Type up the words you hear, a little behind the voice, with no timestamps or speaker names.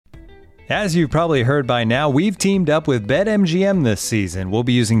As you've probably heard by now, we've teamed up with BetMGM this season. We'll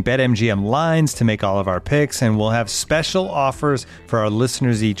be using BetMGM lines to make all of our picks, and we'll have special offers for our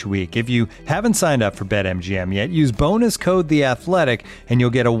listeners each week. If you haven't signed up for BetMGM yet, use bonus code The Athletic, and you'll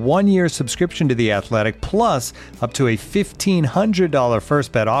get a 1-year subscription to The Athletic, plus up to a $1,500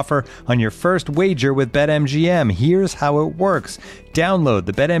 first bet offer on your first wager with BetMGM. Here's how it works. Download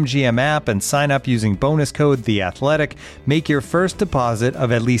the BetMGM app and sign up using bonus code The Athletic. Make your first deposit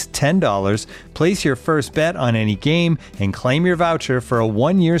of at least $10. Place your first bet on any game and claim your voucher for a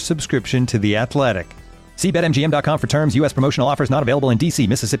 1-year subscription to The Athletic. See BetMGM.com for terms. U.S. promotional offers not available in D.C.,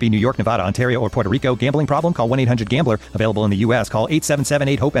 Mississippi, New York, Nevada, Ontario, or Puerto Rico. Gambling problem? Call 1-800-GAMBLER. Available in the U.S. Call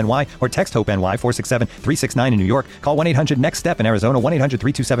 877-8-HOPE-NY or text HOPE-NY 467-369 in New York. Call 1-800-NEXT-STEP in Arizona.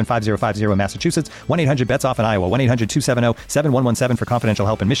 1-800-327-5050 in Massachusetts. 1-800-BETS-OFF in Iowa. 1-800-270-7117 for confidential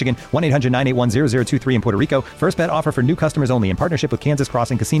help in Michigan. 1-800-981-0023 in Puerto Rico. First bet offer for new customers only in partnership with Kansas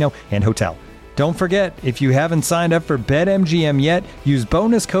Crossing Casino and Hotel. Don't forget, if you haven't signed up for BetMGM yet, use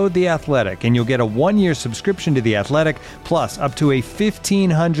bonus code The Athletic, and you'll get a 1-year subscription to The Athletic, plus up to a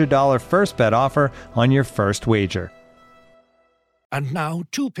 $1,500 first bet offer on your first wager. And now,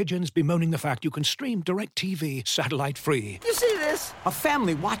 two pigeons bemoaning the fact you can stream DirecTV satellite-free. You see this? A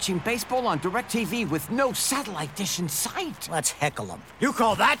family watching baseball on DirecTV with no satellite dish in sight. Let's heckle them. You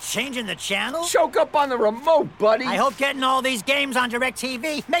call that changing the channel? Choke up on the remote, buddy. I hope getting all these games on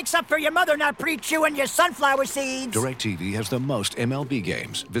DirecTV makes up for your mother not pre-chewing your sunflower seeds. DirecTV has the most MLB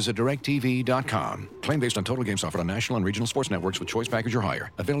games. Visit DirecTV.com. Claim based on total games offered on national and regional sports networks with choice package or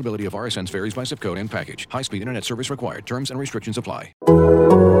higher. Availability of RSNs varies by zip code and package. High-speed internet service required. Terms and restrictions apply. The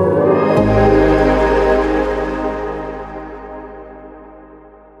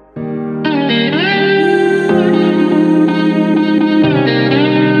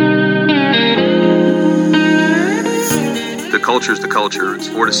culture is the culture. It's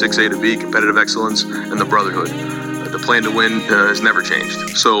 4 to 6 A to B, competitive excellence, and the brotherhood. The plan to win has never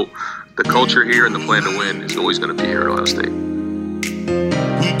changed. So the culture here and the plan to win is always going to be here at Ohio State.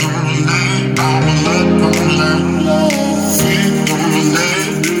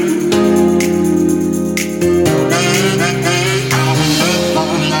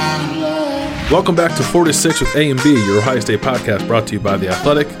 Welcome back to 4 to 6 with A and B, your Ohio State podcast brought to you by The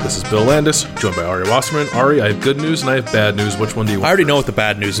Athletic. This is Bill Landis, joined by Ari Wasserman. Ari, I have good news and I have bad news. Which one do you want? I already know what the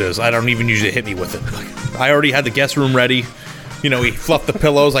bad news is. I don't even usually hit me with it. I already had the guest room ready. You know, we fluffed the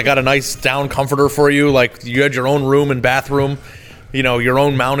pillows. I got a nice down comforter for you. Like, you had your own room and bathroom. You know, your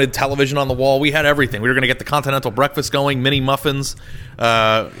own mounted television on the wall. We had everything. We were going to get the continental breakfast going, mini muffins,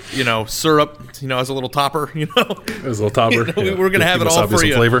 you know, syrup, you know, as a little topper, you know. As a little topper. You know, yeah. We're going to have it all for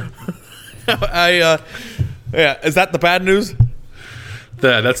you. Flavor. Yeah, is that the bad news?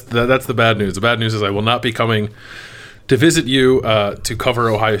 That's the bad news. The bad news is I will not be coming to visit you to cover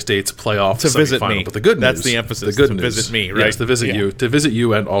Ohio State's playoff to visit me. But the good news, that's the emphasis. The good news, visit me, right? Yes, to visit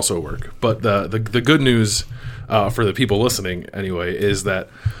you and also work. But the good news for the people listening anyway is that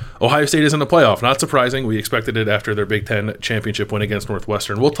Ohio State is in the playoff. Not surprising. We expected it after their Big Ten championship win against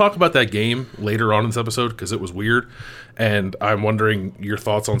Northwestern. We'll talk about that game later on in this episode because it was weird, and I'm wondering your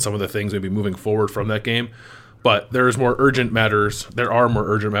thoughts on some of the things maybe moving forward from that game. But there are more urgent matters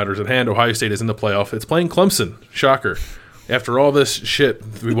at hand. Ohio State is in the playoff. It's playing Clemson. Shocker. After all this shit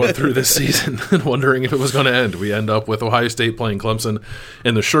we went through this season and wondering if it was going to end, we end up with Ohio State playing Clemson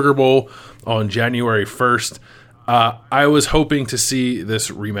in the Sugar Bowl on January 1st. I was hoping to see this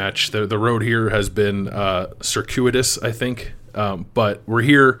rematch. The road here has been circuitous, I think. But we're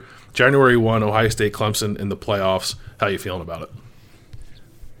here, January 1, Ohio State, Clemson in the playoffs. How you feeling about it?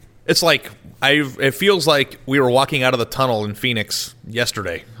 It's like it feels like we were walking out of the tunnel in Phoenix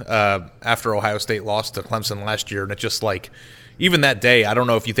yesterday after Ohio State lost to Clemson last year. And it's just like, even that day, I don't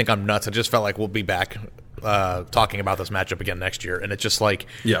know if you think I'm nuts. I just felt like we'll be back talking about this matchup again next year. And it's just like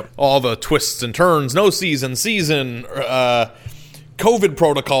all the twists and turns, no season, COVID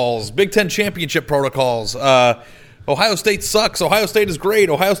protocols, Big Ten championship protocols. Ohio State sucks. Ohio State is great.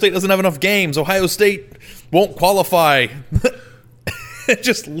 Ohio State doesn't have enough games. Ohio State won't qualify. It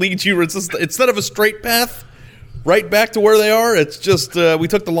just leads you, instead of a straight path right back to where they are, it's just we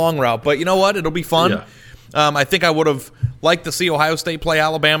took the long route. But you know what? It'll be fun. Yeah. I think I would have liked to see Ohio State play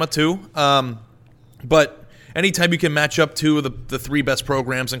Alabama too. But anytime you can match up two of the three best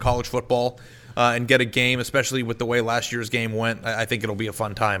programs in college football and get a game, especially with the way last year's game went, I think it'll be a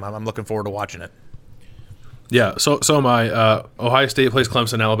fun time. I'm looking forward to watching it. Yeah, so am I. Ohio State plays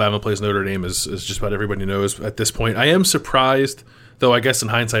Clemson, Alabama plays Notre Dame, as just about everybody knows at this point. I am surprised, though I guess in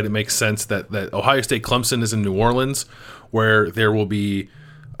hindsight it makes sense that Ohio State Clemson is in New Orleans, where there will be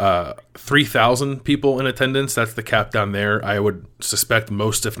 3,000 people in attendance. That's the cap down there. I would suspect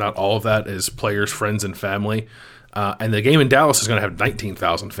most, if not all of that, is players, friends, and family. And the game in Dallas is going to have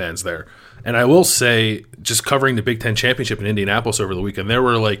 19,000 fans there. And I will say, just covering the Big Ten Championship in Indianapolis over the weekend, there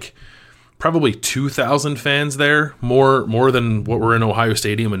were like probably 2,000 fans there, more than what were in Ohio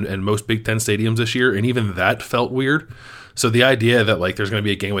Stadium and most Big Ten stadiums this year. And even that felt weird. So the idea that like there's going to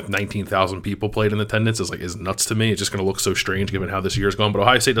be a game with 19,000 people played in attendance is nuts to me. It's just going to look so strange given how this year's going. But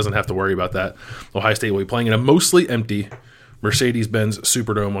Ohio State doesn't have to worry about that. Ohio State will be playing in a mostly empty Mercedes-Benz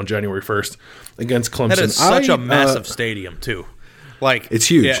Superdome on January 1st against Clemson. That is such a massive stadium too. Like it's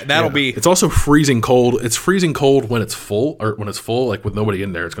huge. Yeah, that'll be. It's also freezing cold. It's freezing cold when it's full, like with nobody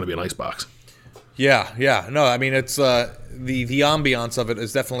in there. It's going to be an ice box. Yeah. No, I mean it's the ambiance of it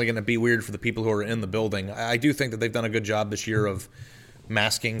is definitely going to be weird for the people who are in the building. I do think that they've done a good job this year of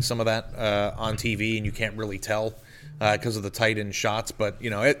masking some of that on TV, and you can't really tell because of the tight end shots. But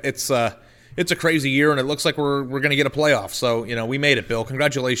it's a crazy year, and it looks like we're going to get a playoff. So we made it, Bill.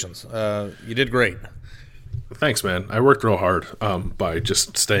 Congratulations. You did great. Thanks, man. I worked real hard by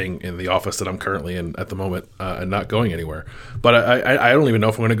just staying in the office that I'm currently in at the moment and not going anywhere. But I don't even know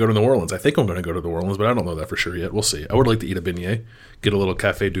if I'm going to go to New Orleans. I think I'm going to go to New Orleans, but I don't know that for sure yet. We'll see. I would like to eat a beignet, get a little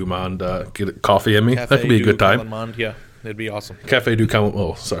Café du Monde, get coffee in me. That could be a good time. Monde, yeah, it'd be awesome. Café du Monde.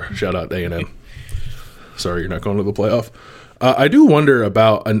 Oh, sorry. Shout out A&M. Sorry, you're not going to the playoff. I do wonder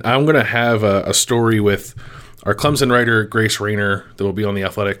about, and I'm going to have a story with our Clemson writer, Grace Rayner, that will be on The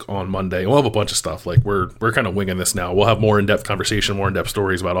Athletic on Monday. We'll have a bunch of stuff. Like we're kind of winging this now. We'll have more in-depth conversation, more in-depth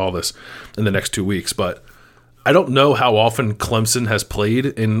stories about all this in the next 2 weeks. But I don't know how often Clemson has played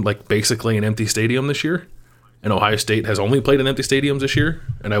in like basically an empty stadium this year. And Ohio State has only played in empty stadiums this year.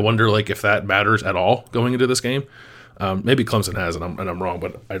 And I wonder like if that matters at all going into this game. Maybe Clemson has, and I'm wrong.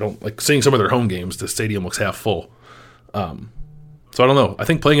 But I don't like seeing some of their home games. The stadium looks half full. So I don't know. I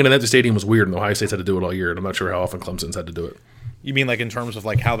think playing in an empty stadium was weird, and Ohio State's had to do it all year, and I'm not sure how often Clemson's had to do it. You mean like in terms of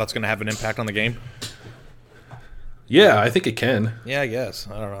like how that's going to have an impact on the game? Yeah, I think it can. Yeah, I guess.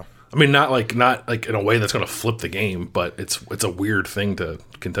 I don't know. I mean, not like in a way that's going to flip the game, but it's a weird thing to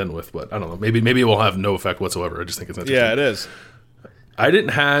contend with. But I don't know. Maybe it will have no effect whatsoever. I just think it's interesting. Yeah, it is. I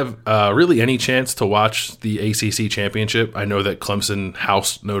didn't have really any chance to watch the ACC championship. I know that Clemson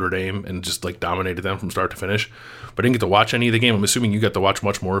housed Notre Dame and just like dominated them from start to finish, but I didn't get to watch any of the game. I'm assuming you got to watch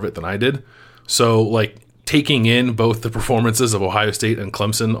much more of it than I did. So like taking in both the performances of Ohio State and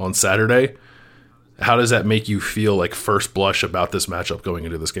Clemson on Saturday, how does that make you feel like first blush about this matchup going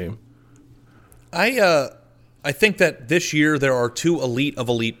into this game? I think that this year there are two elite of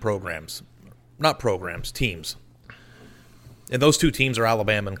elite programs. Not programs, teams. And those two teams are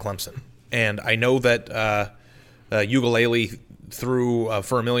Alabama and Clemson. And I know that Ugalele threw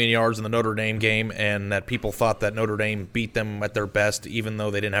for 1 million yards in the Notre Dame game, and that people thought that Notre Dame beat them at their best, even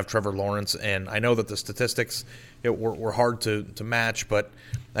though they didn't have Trevor Lawrence. And I know that the statistics were hard to match, but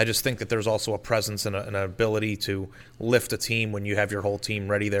I just think that there's also a presence and an ability to lift a team when you have your whole team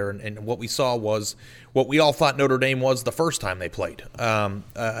ready there. And what we saw was what we all thought Notre Dame was the first time they played.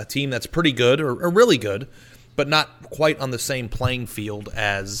 A team that's pretty good or really good, but not quite on the same playing field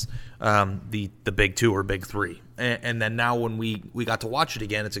as the Big Two or Big Three. And then now when we got to watch it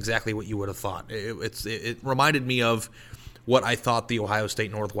again, it's exactly what you would have thought. It reminded me of what I thought the Ohio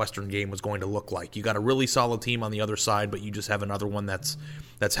State Northwestern game was going to look like. You got a really solid team on the other side, but you just have another one that's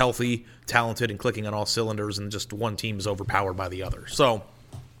healthy, talented, and clicking on all cylinders, and just one team is overpowered by the other. So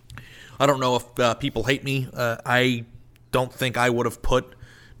I don't know if people hate me. I don't think I would have put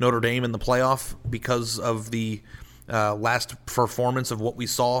Notre Dame in the playoff because of the last performance of what we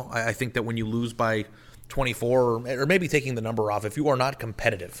saw. I think that when you lose by 24, or maybe taking the number off, if you are not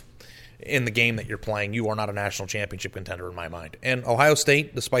competitive in the game that you're playing, you are not a national championship contender in my mind. And Ohio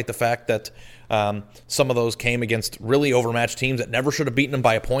State, despite the fact that some of those came against really overmatched teams that never should have beaten them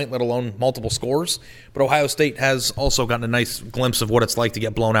by a point, let alone multiple scores, but Ohio State has also gotten a nice glimpse of what it's like to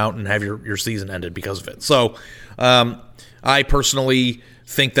get blown out and have your season ended because of it. So I personally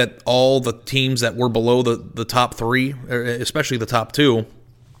think that all the teams that were below the top three, especially the top two,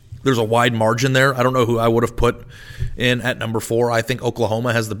 there's a wide margin there. I don't know who I would have put in at number 4. I think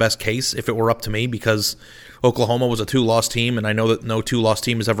Oklahoma has the best case if it were up to me, because Oklahoma was a 2-loss team, and I know that no 2-loss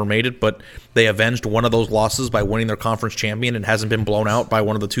team has ever made it, but they avenged one of those losses by winning their conference champion and hasn't been blown out by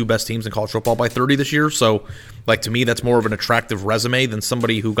one of the 2 best teams in college football by 30 this year. So, like, to me, that's more of an attractive resume than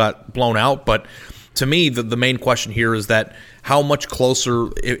somebody who got blown out. But to me, the main question here is that how much closer,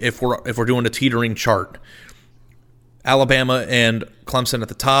 if we're doing a teetering chart, Alabama and Clemson at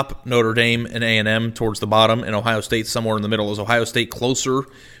the top, Notre Dame and A&M towards the bottom, and Ohio State somewhere in the middle. Is Ohio State closer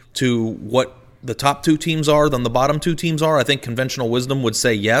to what the top two teams are than the bottom two teams are? I think conventional wisdom would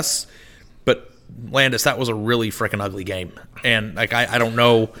say yes, but Landis, that was a really freaking ugly game, and like I don't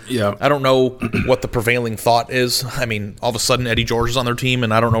know, I don't know what the prevailing thought is. I mean, all of a sudden Eddie George is on their team,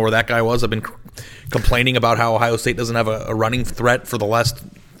 and I don't know where that guy was. I've been complaining about how Ohio State doesn't have a running threat for the last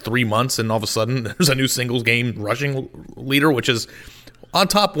 3 months, and all of a sudden there's a new singles game rushing leader, which is on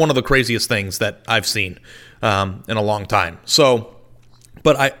top one of the craziest things that I've seen in a long time. So,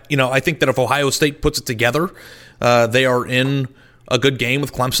 but I think that if Ohio State puts it together, they are in a good game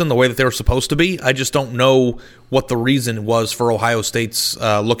with Clemson the way that they were supposed to be. I just don't know what the reason was for Ohio State's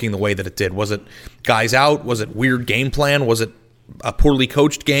looking the way that it did. Was it guys out? Was it weird game plan? Was it a poorly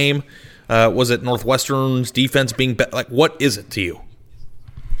coached game? Was it Northwestern's defense being like? What is it to you?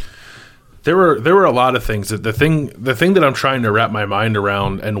 There were a lot of things. The thing that I'm trying to wrap my mind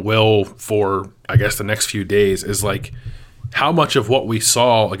around and will for I guess the next few days is like how much of what we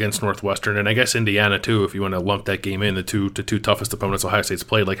saw against Northwestern, and I guess Indiana too, if you want to lump that game in, the two toughest opponents Ohio State's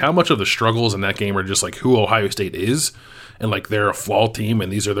played, like how much of the struggles in that game are just like who Ohio State is, and like they're a flawed team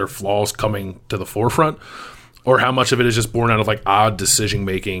and these are their flaws coming to the forefront, or how much of it is just born out of like odd decision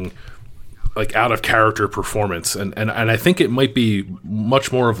making, like out of character performance, and I think it might be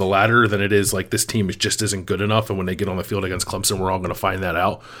much more of the latter than it is like this team just isn't good enough, and when they get on the field against Clemson, we're all going to find that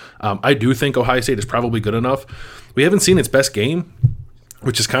out. I do think Ohio State is probably good enough. We haven't seen its best game,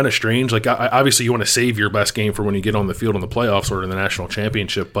 which is kind of strange. Like obviously you want to save your best game for when you get on the field in the playoffs or in the national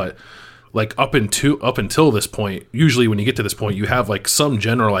championship, but like up until this point, usually when you get to this point, you have like some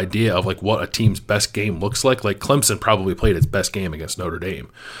general idea of like what a team's best game looks like. Like Clemson probably played its best game against Notre Dame,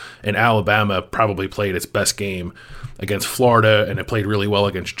 and Alabama probably played its best game against Florida, and it played really well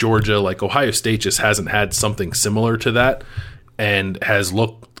against Georgia. Like Ohio State just hasn't had something similar to that and has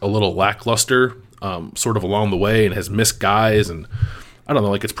looked a little lackluster sort of along the way and has missed guys, and I don't know,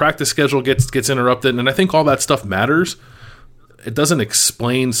 like its practice schedule gets interrupted, and I think all that stuff matters. It doesn't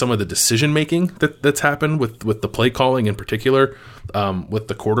explain some of the decision making that's happened with the play calling in particular, with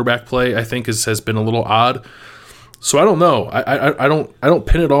the quarterback play. I think has been a little odd. So I don't know. I don't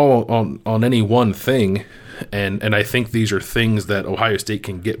pin it all on any one thing, and I think these are things that Ohio State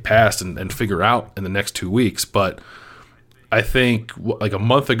can get past and figure out in the next 2 weeks. But I think like a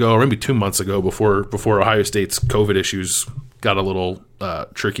month ago, or maybe 2 months ago, before Ohio State's COVID issues got a little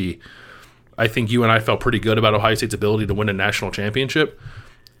tricky, I think you and I felt pretty good about Ohio State's ability to win a national championship,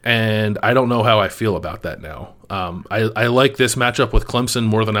 and I don't know how I feel about that now. I like this matchup with Clemson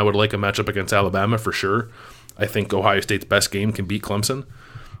more than I would like a matchup against Alabama for sure. I think Ohio State's best game can beat Clemson.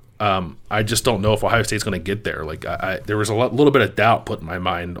 I just don't know if Ohio State's going to get there. Like there was a little bit of doubt put in my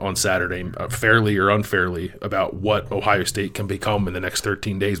mind on Saturday, fairly or unfairly, about what Ohio State can become in the next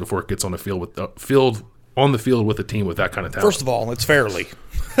 13 days before it gets on the field with a team with that kind of talent. First of all, it's fairly.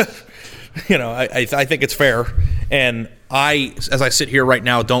 I think it's fair, and as I sit here right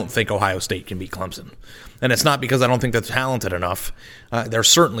now, don't think Ohio State can beat Clemson. And it's not because I don't think they're talented enough. They're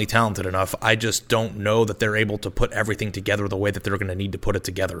certainly talented enough. I just don't know that they're able to put everything together the way that they're going to need to put it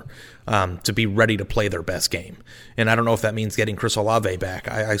together to be ready to play their best game. And I don't know if that means getting Chris Olave back.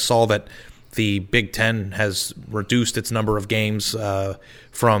 I saw that the Big Ten has reduced its number of games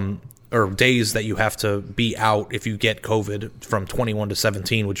or days that you have to be out if you get COVID from 21 to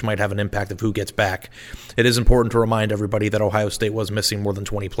 17, which might have an impact of who gets back. It is important to remind everybody that Ohio State was missing more than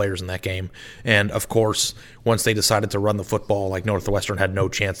 20 players in that game. And, of course, once they decided to run the football, like Northwestern had no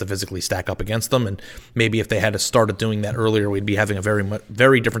chance to physically stack up against them. And maybe if they had started doing that earlier, we'd be having a very,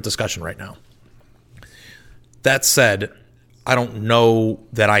 very different discussion right now. That said, I don't know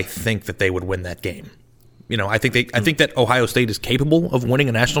that I think that they would win that game. I think that Ohio State is capable of winning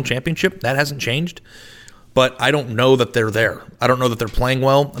a national championship. That hasn't changed. But I don't know that they're there. I don't know that they're playing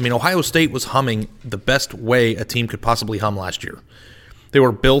well. I mean, Ohio State was humming the best way a team could possibly hum last year. They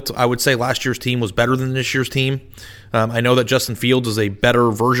were built, I would say last year's team was better than this year's team. I know that Justin Fields is a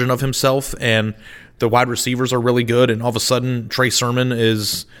better version of himself, and the wide receivers are really good, and all of a sudden Trey Sermon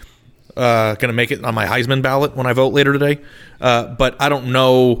is going to make it on my Heisman ballot when I vote later today. But I don't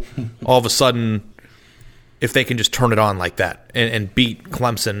know all of a sudden if they can just turn it on like that and beat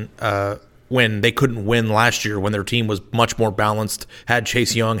Clemson when they couldn't win last year, when their team was much more balanced, had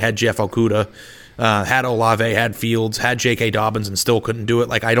Chase Young, had Jeff Okudah, had Olave, had Fields, had J.K. Dobbins, and still couldn't do it.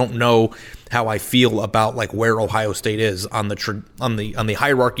 Like, I don't know how I feel about like where Ohio State is on the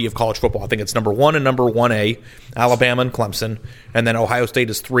hierarchy of college football. I think it's number 1 and number 1A, Alabama and Clemson, and then Ohio State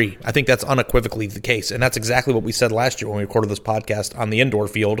is 3. I think that's unequivocally the case, and that's exactly what we said last year when we recorded this podcast on the indoor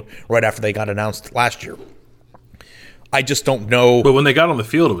field right after they got announced last year. I just don't know. But when they got on the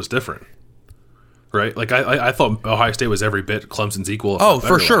field, it was different. right? Like I thought Ohio State was every bit Clemson's equal. Oh,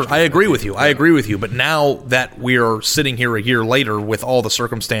 for sure. I agree with you. I agree with you. But now that we're sitting here a year later with all the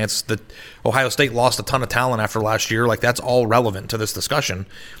circumstance that Ohio State lost a ton of talent after last year, like that's all relevant to this discussion.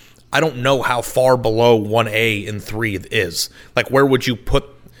 I don't know how far below 1A and 3 is. Like, where would you put?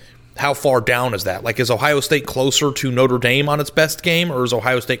 How far down is that? Like, is Ohio State closer to Notre Dame on its best game, or is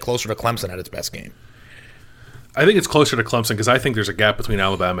Ohio State closer to Clemson at its best game? I think it's closer to Clemson because I think there's a gap between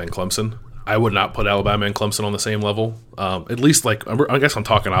Alabama and Clemson. I would not put Alabama and Clemson on the same level. At least, like, I guess I'm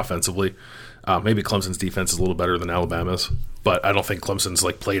talking offensively. Maybe Clemson's defense is a little better than Alabama's, but I don't think Clemson's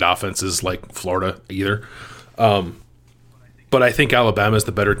like played offenses like Florida either. But I think Alabama is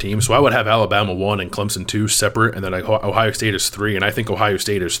the better team, so I would have Alabama 1 and Clemson 2 separate, and then Ohio State is 3, and I think Ohio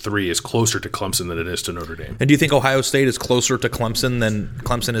State is 3 is closer to Clemson than it is to Notre Dame. And do you think Ohio State is closer to Clemson than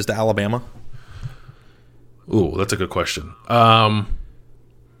Clemson is to Alabama? Ooh, that's a good question.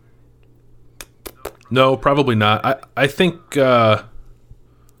 No, probably not. I think Clemson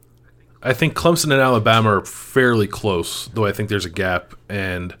and Alabama are fairly close, though I think there's a gap,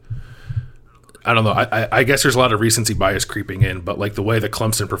 and I don't know. I guess there's a lot of recency bias creeping in, but like the way that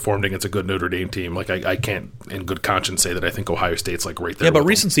Clemson performed against a good Notre Dame team, like I can't in good conscience say that I think Ohio State's like right there. Yeah, but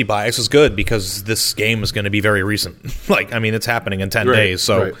recency bias is good because this game is going to be very recent. Like, I mean, it's happening in 10 days,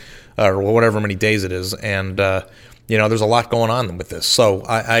 so or whatever many days it is, and there's a lot going on with this. So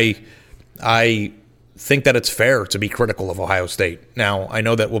I think that it's fair to be critical of Ohio State. Now, I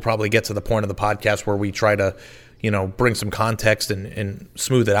know that we'll probably get to the point of the podcast where we try to bring some context and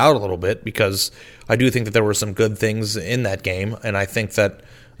smooth it out a little bit, because I do think that there were some good things in that game, and I think that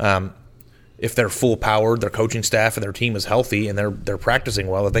if they're full powered, their coaching staff and their team is healthy and they're practicing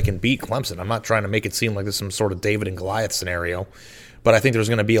well, that they can beat Clemson. I'm not trying to make it seem like this is some sort of David and Goliath scenario, but I think there's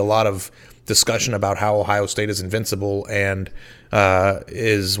going to be a lot of discussion about how Ohio State is invincible and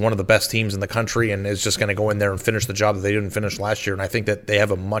is one of the best teams in the country and is just going to go in there and finish the job that they didn't finish last year. And I think that they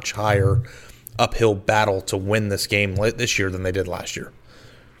have a much higher uphill battle to win this game this year than they did last year.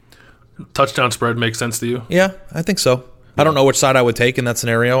 Touchdown spread makes sense to you? Yeah, I think so. I don't know which side I would take in that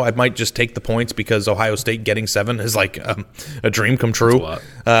scenario. I might just take the points because Ohio State getting 7 is like a dream come true.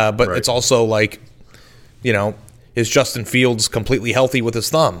 But It's also like, is Justin Fields completely healthy with his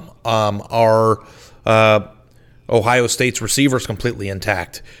thumb? Are Ohio State's receivers completely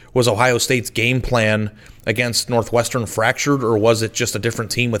intact? Was Ohio State's game plan against Northwestern fractured, or was it just a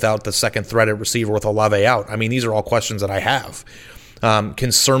different team without the second threat at receiver with Olave out? I mean, these are all questions that I have.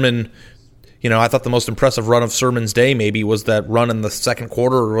 Can Sermon, I thought the most impressive run of Sermon's day maybe was that run in the second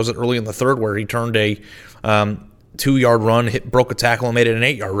quarter, or was it early in the third, where he turned a 2-yard run, broke a tackle, and made it an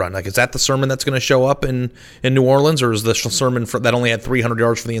 8-yard run. Like, is that the Sermon that's going to show up in New Orleans, or is the Sermon that only had 300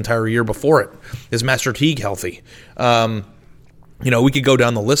 yards for the entire year before it? Is Master Teague healthy? We could go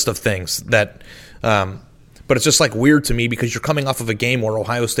down the list of things that, but it's just like weird to me because you're coming off of a game where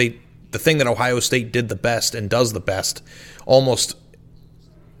Ohio State, the thing that Ohio State did the best and does the best, almost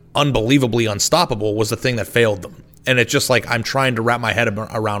unbelievably unstoppable, was the thing that failed them. And it's just like I'm trying to wrap my head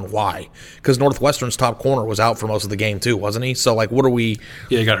around why. Because Northwestern's top corner was out for most of the game too, wasn't he? So like, what are we?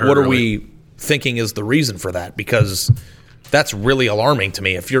 Yeah, he got hurt. What are we thinking is the reason for that? Because that's really alarming to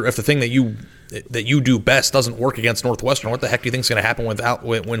me. If the thing that you do best doesn't work against Northwestern, what the heck do you think is going to happen when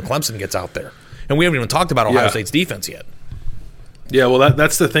Clemson gets out there? And we haven't even talked about Ohio State's defense yet. Yeah, well,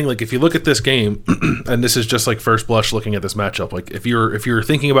 that's the thing. Like, if you look at this game, and this is just like first blush looking at this matchup. Like, if you're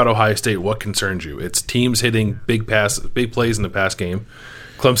thinking about Ohio State, what concerns you? It's teams hitting big plays in the pass game.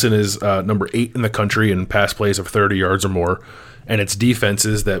 Clemson is number 8 in the country in pass plays of 30 yards or more, and it's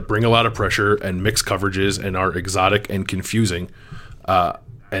defenses that bring a lot of pressure and mix coverages and are exotic and confusing.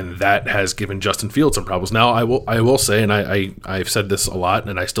 And that has given Justin Fields some problems. Now, I will say, and I've said this a lot,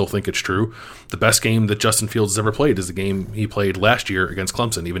 and I still think it's true, the best game that Justin Fields has ever played is the game he played last year against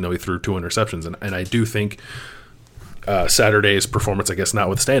Clemson, even though he threw 2 interceptions. And I do think Saturday's performance, I guess,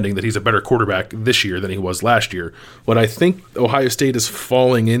 notwithstanding, that he's a better quarterback this year than he was last year. What I think Ohio State is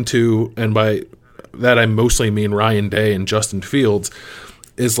falling into, and by that I mostly mean Ryan Day and Justin Fields,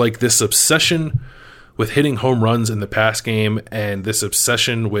 is like this obsession with hitting home runs in the pass game, and this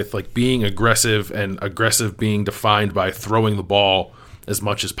obsession with like being aggressive, and aggressive being defined by throwing the ball as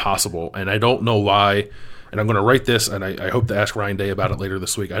much as possible. And I don't know why, and I'm going to write this, and I hope to ask Ryan Day about it later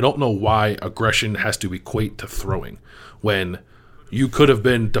this week. I don't know why aggression has to equate to throwing when you could have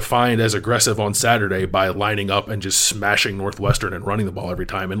been defined as aggressive on Saturday by lining up and just smashing Northwestern and running the ball every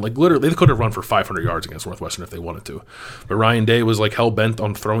time. And like literally, they could have run for 500 yards against Northwestern if they wanted to. But Ryan Day was like hell bent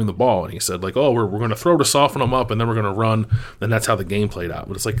on throwing the ball, and he said like, "Oh, we're going to throw to soften them up, and then we're going to run." And that's how the game played out.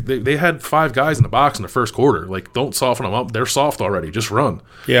 But it's like they had 5 guys in the box in the first quarter. Like, don't soften them up; they're soft already. Just run.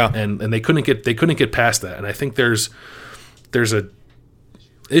 Yeah. And they couldn't get past that. And I think there's a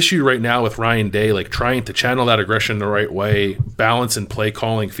issue right now with Ryan Day, like trying to channel that aggression the right way, balance and play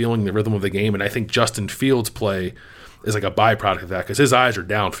calling, feeling the rhythm of the game. And I think Justin Fields' play is like a byproduct of that because his eyes are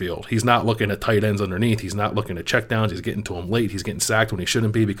downfield. He's not looking at tight ends underneath. He's not looking at checkdowns. He's getting to them late. He's getting sacked when he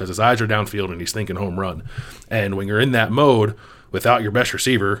shouldn't be because his eyes are downfield and he's thinking home run. And when you're in that mode without your best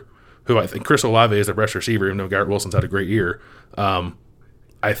receiver, who I think Chris Olave is the best receiver, even though Garrett Wilson's had a great year,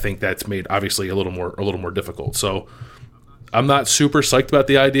 I think that's made obviously a little more difficult. So I'm not super psyched about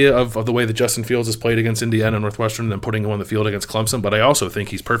the idea of the way that Justin Fields has played against Indiana and Northwestern and then putting him on the field against Clemson, but I also think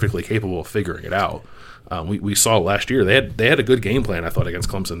he's perfectly capable of figuring it out. We saw last year they had a good game plan, I thought, against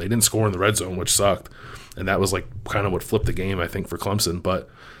Clemson. They didn't score in the red zone, which sucked, and that was like kind of what flipped the game, I think, for Clemson. But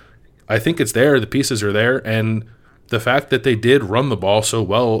I think it's there. The pieces are there, and the fact that they did run the ball so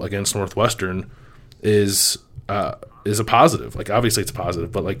well against Northwestern is a positive. Like, obviously it's a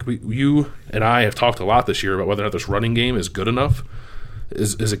positive, but like you and I have talked a lot this year about whether or not this running game is good enough.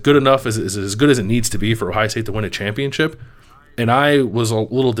 Is it good enough? Is it as good as it needs to be for Ohio State to win a championship? And I was a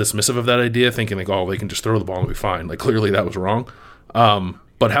little dismissive of that idea, thinking like, oh, they can just throw the ball and be fine. Like, clearly that was wrong.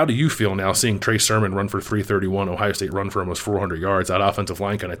 But how do you feel now seeing Trey Sermon run for 331, Ohio State run for almost 400 yards, that offensive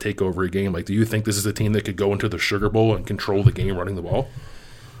line kind of take over a game? Like, do you think this is a team that could go into the Sugar Bowl and control the game running the ball?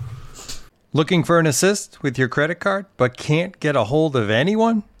 Looking for an assist with your credit card, but can't get a hold of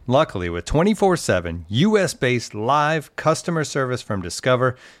anyone? Luckily, with 24/7 U.S.-based live customer service from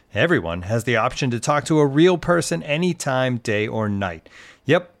Discover, everyone has the option to talk to a real person anytime, day or night.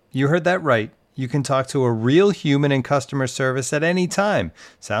 Yep, you heard that right. You can talk to a real human in customer service at any time.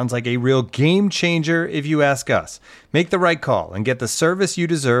 Sounds like a real game changer if you ask us. Make the right call and get the service you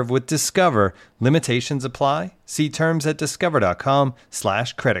deserve with Discover. Limitations apply. See terms at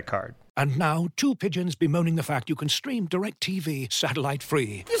discover.com/creditcard. And now, 2 pigeons bemoaning the fact you can stream DirecTV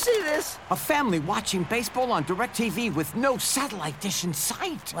satellite-free. You see this? A family watching baseball on DirecTV with no satellite dish in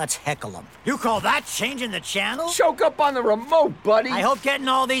sight. Let's heckle them. You call that changing the channel? Choke up on the remote, buddy. I hope getting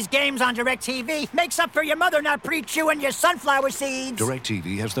all these games on DirecTV makes up for your mother not pre-chewing your sunflower seeds.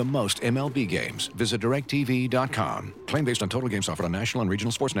 DirecTV has the most MLB games. Visit DirecTV.com. Claim based on total games offered on national and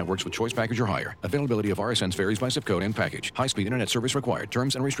regional sports networks with choice package or higher. Availability of RSNs varies by zip code and package. High-speed internet service required.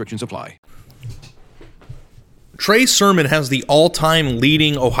 Terms and restrictions apply. Trey Sermon has the all-time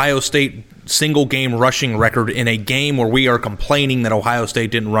leading Ohio State single-game rushing record in a game where we are complaining that Ohio State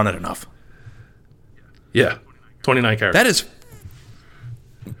didn't run it enough. Yeah, 29 carries. That is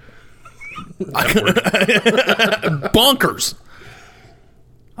bonkers.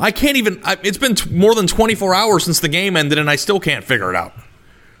 I can't even... it's been more than 24 hours since the game ended, and I still can't figure it out.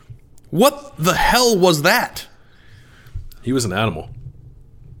 What the hell was that? He was an animal.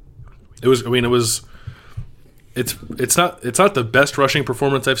 It's not the best rushing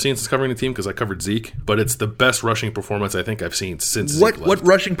performance I've seen since covering the team because I covered Zeke, but it's the best rushing performance I think I've seen since Zeke left. What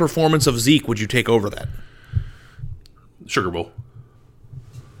rushing performance of Zeke would you take over that? Sugar Bowl.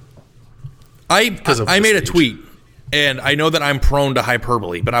 I made a tweet, and I know that I'm prone to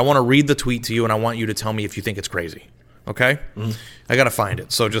hyperbole, but I want to read the tweet to you, and I want you to tell me if you think it's crazy. Okay? Mm-hmm. I got to find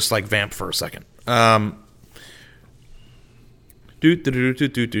it, so just like vamp for a second.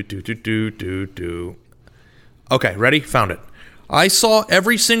 Okay, ready? Found it. I saw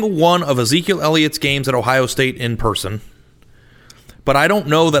every single one of Ezekiel Elliott's games at Ohio State in person, but I don't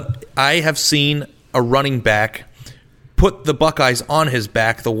know that I have seen a running back put the Buckeyes on his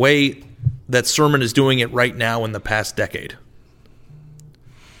back the way that Sermon is doing it right now in the past decade.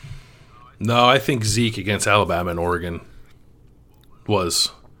 No, I think Zeke against Alabama and Oregon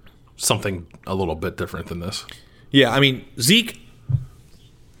was something a little bit different than this. Yeah, I mean, Zeke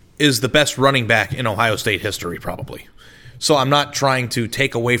is the best running back in Ohio State history, probably. So I'm not trying to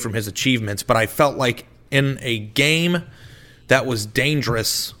take away from his achievements, but I felt like in a game that was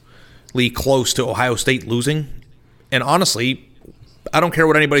dangerously close to Ohio State losing, and honestly, I don't care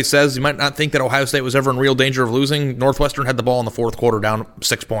what anybody says. You might not think that Ohio State was ever in real danger of losing. Northwestern had the ball in the fourth quarter down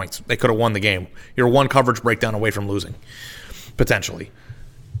 6 points. They could have won the game. You're one coverage breakdown away from losing, potentially.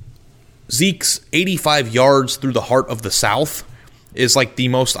 Zeke's 85 yards through the heart of the South is like the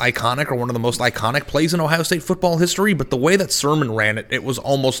most iconic or one of the most iconic plays in Ohio State football history, but the way that Sermon ran it, it was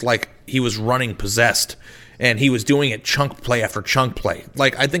almost like he was running possessed, and he was doing it chunk play after chunk play.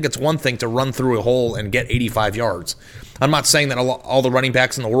 Like, I think it's one thing to run through a hole and get 85 yards. I'm not saying that all the running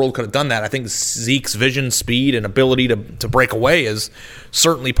backs in the world could have done that. I think Zeke's vision, speed, and ability to break away is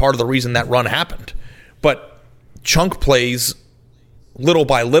certainly part of the reason that run happened. But chunk plays, little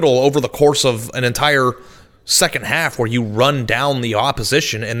by little, over the course of an entire second half where you run down the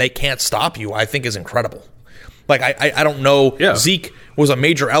opposition and they can't stop you, I think is incredible. Like, I don't know. Yeah. Zeke was a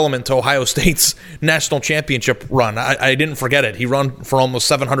major element to Ohio State's national championship run. I didn't forget it. He ran for almost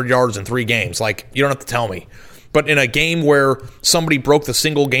 700 yards in 3 games. Like, you don't have to tell me. But in a game where somebody broke the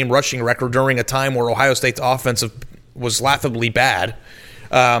single-game rushing record during a time where Ohio State's offensive was laughably bad,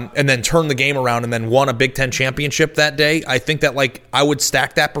 and then turned the game around and then won a Big Ten championship that day, I think that, like, I would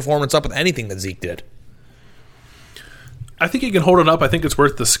stack that performance up with anything that Zeke did. I think he can hold it up. I think it's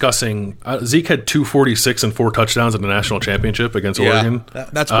worth discussing. Zeke had 246 and 4 touchdowns in the national championship against Oregon.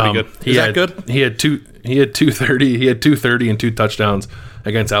 That's pretty good. Is that good? He had 230. He had 230 and 2 touchdowns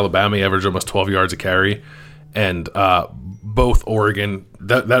against Alabama. He averaged almost 12 yards a carry. And both Oregon,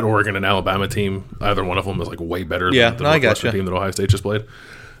 that Oregon and Alabama team, either one of them is like way better than the Northwestern team that Ohio State just played.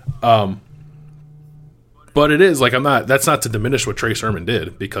 But it is like that's not to diminish what Trey Sermon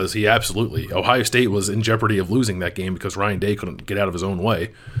did, because he absolutely, Ohio State was in jeopardy of losing that game because Ryan Day couldn't get out of his own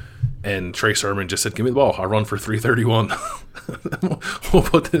way. And Trey Sermon just said, "Give me the ball. I'll run for 331. We'll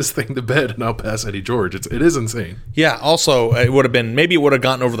put this thing to bed, and I'll pass Eddie George." It is insane. Yeah. Also, it would have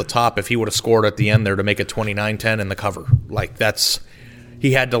gotten over the top if he would have scored at the end there to make it 29-10 in the cover. Like,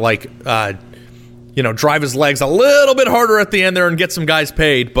 he had to drive his legs a little bit harder at the end there and get some guys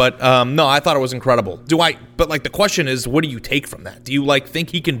paid. But no, I thought it was incredible. But the question is, what do you take from that? Do you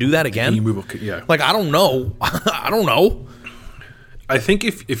think he can do that again? Yeah. Like, I don't know. I don't know. I think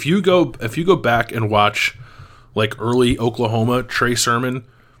if you go back and watch like early Oklahoma Trey Sermon,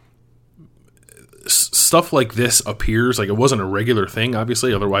 stuff like this appears. Like, it wasn't a regular thing,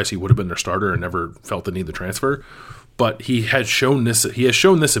 obviously. Otherwise, he would have been their starter and never felt the need to transfer. But he has shown this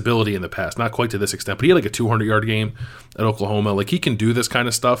ability in the past, not quite to this extent. But he had like a 200-yard game at Oklahoma. Like, he can do this kind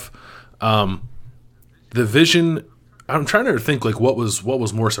of stuff. The vision. I'm trying to think like what was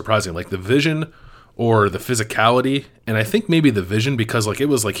more surprising, like the vision or the physicality. And I think maybe the vision, because like it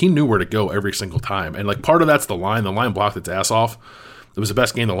was like he knew where to go every single time. And like part of that's the line. The line blocked its ass off. It was the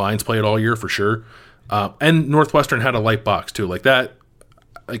best game the Lions played all year for sure. And Northwestern had a light box too. Like that.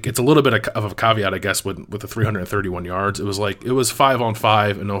 Like, it's a little bit of a caveat, I guess, with the 331 yards. It was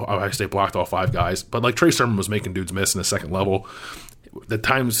 5-on-5, and Ohio State blocked all 5 guys. But like Trey Sermon was making dudes miss in the second level. A few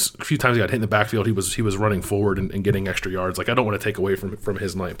times he got hit in the backfield, he was running forward and getting extra yards. Like, I don't want to take away from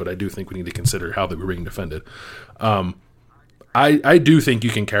his night, but I do think we need to consider how they were being defended. I do think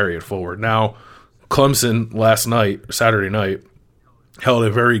you can carry it forward. Now, Clemson Saturday night, held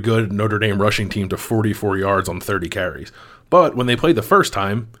a very good Notre Dame rushing team to 44 yards on 30 carries. But when they played the first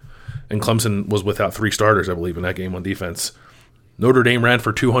time, and Clemson was without 3 starters, I believe, in that game on defense, Notre Dame ran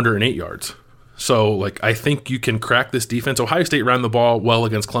for 208 yards. So, like, I think you can crack this defense. Ohio State ran the ball well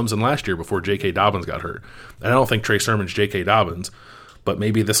against Clemson last year before J.K. Dobbins got hurt. And I don't think Trey Sermon's J.K. Dobbins, but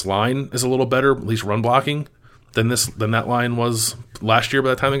maybe this line is a little better, at least run blocking, than that line was last year by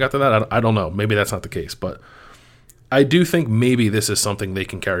the time they got to that. I don't know. Maybe that's not the case, but I do think maybe this is something they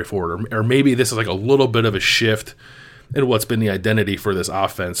can carry forward, or maybe this is like a little bit of a shift in what's been the identity for this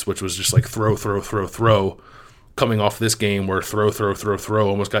offense, which was just like throw, coming off this game where throw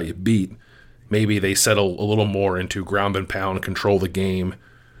almost got you beat. Maybe they settle a little more into ground and pound, control the game,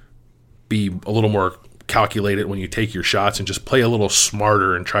 be a little more calculated when you take your shots, and just play a little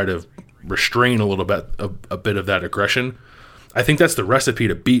smarter and try to restrain a little bit a bit of that aggression. I think that's the recipe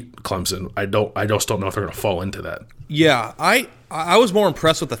to beat Clemson. I just don't know if they're going to fall into that. Yeah, I was more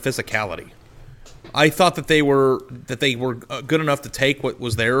impressed with the physicality. I thought that they were good enough to take what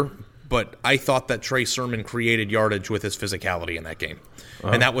was there, but I thought that Trey Sermon created yardage with his physicality in that game.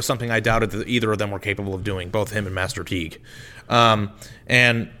 Uh-huh. And that was something I doubted that either of them were capable of doing, both him and Master Teague.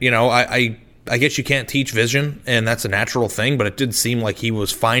 And, you know, I guess you can't teach vision, and that's a natural thing, but it did seem like he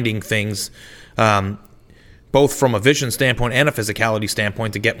was finding things both from a vision standpoint and a physicality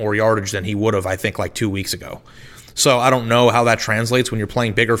standpoint to get more yardage than he would have, I think, like 2 weeks ago. So I don't know how that translates when you're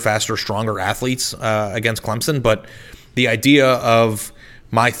playing bigger, faster, stronger athletes against Clemson, but the idea of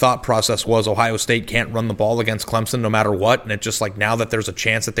my thought process was Ohio State can't run the ball against Clemson no matter what, and it's just like now that there's a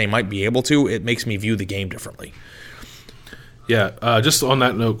chance that they might be able to, it makes me view the game differently. Yeah, just on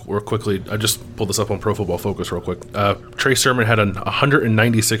that note, real quickly, I just pulled this up on Pro Football Focus real quick. Trey Sermon had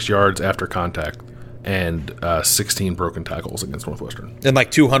 196 yards after contact and 16 broken tackles against Northwestern. And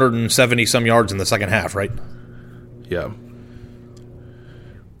like 270 some yards in the second half, right? Yeah.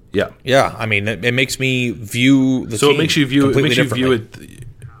 Yeah. I mean, it makes me view the So team it makes you view completely it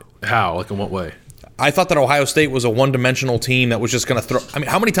how? Like in what way? I thought that Ohio State was a one-dimensional team that was just going to throw. I mean,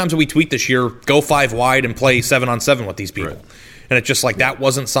 how many times did we tweet this year, go 5 wide and play 7-on-7 with these people? Right. And it's just like that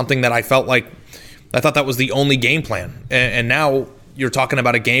wasn't something that I felt like. I thought that was the only game plan. And now you're talking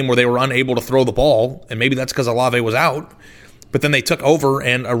about a game where they were unable to throw the ball, and maybe that's because Olave was out. But then they took over,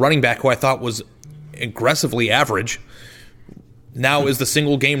 and a running back who I thought was aggressively average now is the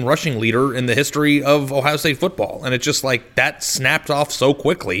single game rushing leader in the history of Ohio State football. And it's just like that snapped off so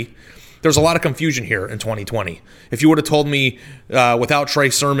quickly. There's a lot of confusion here in 2020. If you would have told me without Trey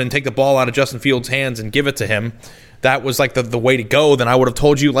Sermon, take the ball out of Justin Fields' hands and give it to him, that was like the way to go, then I would have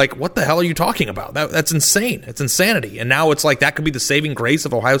told you, like, what the hell are you talking about? That's insane. It's insanity. And now it's like that could be the saving grace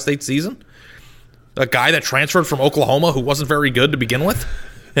of Ohio State's season? A guy that transferred from Oklahoma who wasn't very good to begin with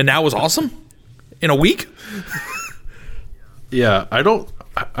and now is awesome in a week? Yeah, I don't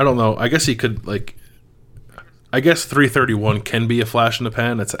know. I guess he could, like, I guess 331 can be a flash in the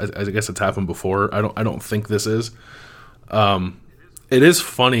pan. I guess it's happened before. I don't think this is. It is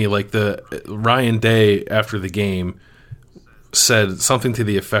funny, like the Ryan Day after the game said something to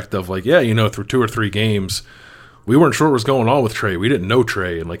the effect of like, yeah, through 2 or 3 games, we weren't sure what was going on with Trey. We didn't know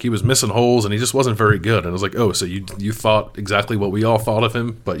Trey, and like he was missing holes, and he just wasn't very good. And I was like, oh, so you thought exactly what we all thought of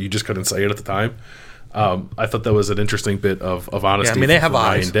him, but you just couldn't say it at the time. I thought that was an interesting bit of honesty. Yeah, I mean, they have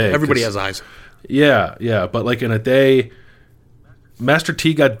eyes. Ryan Day, everybody has eyes. Yeah, but like in a day, Master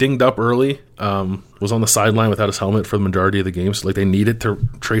T got dinged up early, was on the sideline without his helmet for the majority of the game. So like they needed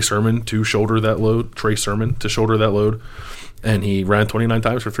Trey Sermon to shoulder that load, and he ran 29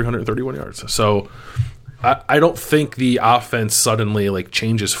 times for 331 yards. So I don't think the offense suddenly like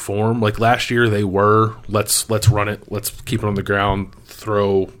changes form. Like last year they were let's run it, let's keep it on the ground,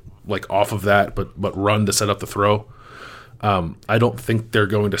 throw like off of that, but run to set up the throw. I don't think they're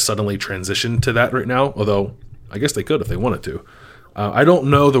going to suddenly transition to that right now, although I guess they could if they wanted to. I don't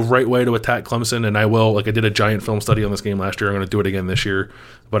know the right way to attack Clemson, and I will. Like I did a giant film study on this game last year. I'm going to do it again this year,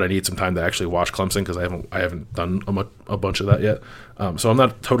 but I need some time to actually watch Clemson because I haven't done a bunch of that yet. So I'm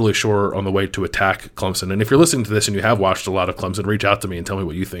not totally sure on the way to attack Clemson. And if you're listening to this and you have watched a lot of Clemson, reach out to me and tell me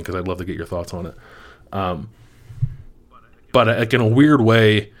what you think because I'd love to get your thoughts on it. But like in a weird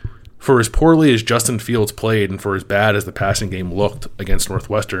way, for as poorly as Justin Fields played and for as bad as the passing game looked against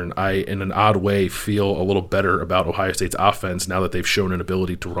Northwestern, I, in an odd way, feel a little better about Ohio State's offense now that they've shown an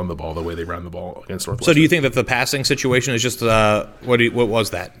ability to run the ball the way they ran the ball against Northwestern. So do you think that the passing situation is just what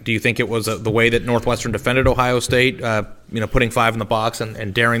was that? Do you think it was the way that Northwestern defended Ohio State, putting 5 in the box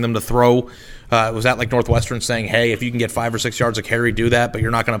and daring them to throw? Was that like Northwestern saying, hey, if you can get 5 or 6 yards of carry, do that, but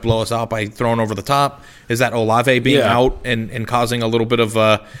you're not going to blow us out by throwing over the top? Is that Olave being out and causing a little bit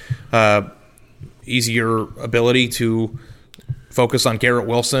of easier ability to focus on Garrett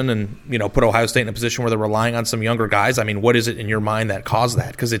Wilson and put Ohio State in a position where they're relying on some younger guys? I mean, what is it in your mind that caused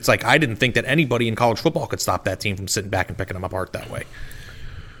that? Because it's like I didn't think that anybody in college football could stop that team from sitting back and picking them apart that way.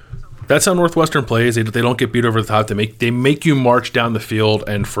 That's how Northwestern plays. They don't get beat over the top. They make you march down the field,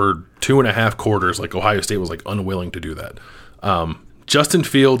 and for 2.5 quarters, like Ohio State was like unwilling to do that. Justin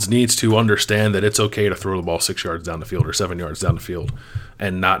Fields needs to understand that it's okay to throw the ball 6 yards down the field or 7 yards down the field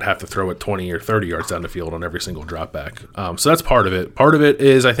and not have to throw it 20 or 30 yards down the field on every single drop back. So that's part of it. Part of it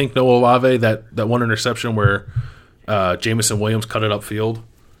is, I think, Noah Olave, that one interception where Jamison Williams cut it upfield.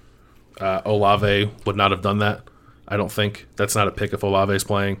 Olave would not have done that, I don't think. That's not a pick if Olave is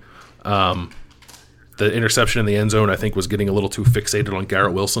playing. The interception in the end zone, I think, was getting a little too fixated on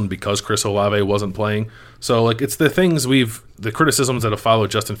Garrett Wilson because Chris Olave wasn't playing. So, like, it's the things the criticisms that have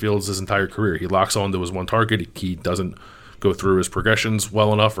followed Justin Fields his entire career. He locks on to his one target. He doesn't go through his progressions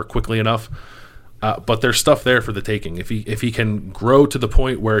well enough or quickly enough. But there's stuff there for the taking. If he can grow to the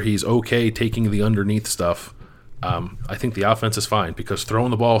point where he's okay taking the underneath stuff, I think the offense is fine because throwing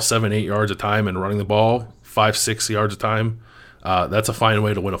the ball 7-8 yards a time and running the ball 5-6 yards a time, that's a fine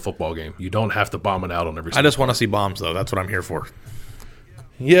way to win a football game. You don't have to bomb it out on every. I just want to see bombs, though. That's what I'm here for.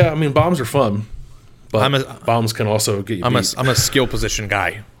 Yeah, I mean, bombs are fun, but bombs can also get you beat. I'm a skill position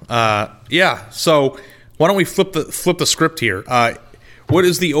guy. Yeah. So why don't we flip the script here? What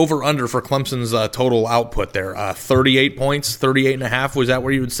is the over/under for Clemson's total output there? 38 points, 38.5. Was that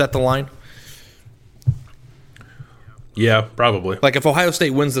where you would set the line? Yeah, probably. Like if Ohio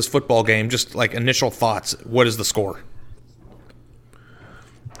State wins this football game, just like initial thoughts, what is the score?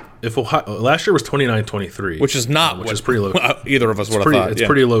 If last year was 29-23, which is pretty low. Either of us would have thought. It's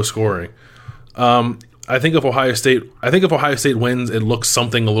pretty low scoring. I think if Ohio State wins, it looks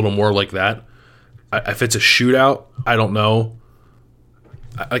something a little more like that. If it's a shootout, I don't know.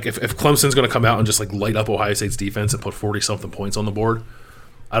 Like if Clemson's going to come out and just like light up Ohio State's defense and put 40-something points on the board,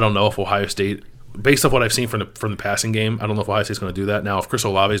 I don't know if Ohio State, based off what I've seen from the passing game, I don't know if Ohio State's going to do that. Now, if Chris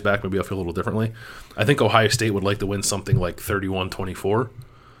Olave's back, maybe I'll feel a little differently. I think Ohio State would like to win something like 31-24.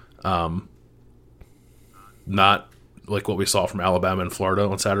 Not like what we saw from Alabama and Florida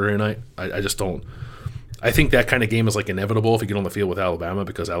on Saturday night. I just don't. I think that kind of game is like inevitable if you get on the field with Alabama,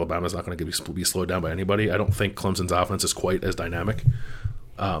 because Alabama's not going to be slowed down by anybody. I don't think Clemson's offense is quite as dynamic.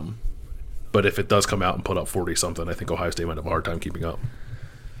 But if it does come out and put up 40-something, I think Ohio State might have a hard time keeping up.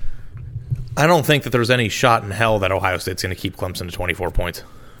 I don't think that there's any shot in hell that Ohio State's going to keep Clemson to 24 points.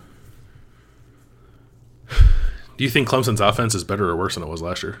 Do you think Clemson's offense is better or worse than it was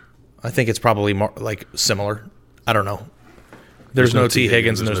last year? I think it's probably more like similar. I don't know. There's no T.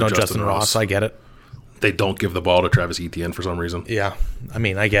 Higgins and there's no Justin Ross. I get it. They don't give the ball to Travis Etienne for some reason. Yeah. I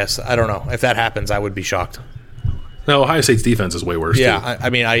mean, I guess. I don't know. If that happens, I would be shocked. No, Ohio State's defense is way worse. Yeah, too,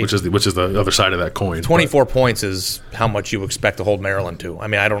 I mean, which is the other side of that coin. 24 points is how much you expect to hold Maryland to. I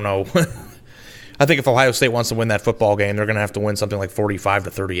mean, I don't know. I think if Ohio State wants to win that football game, they're going to have to win something like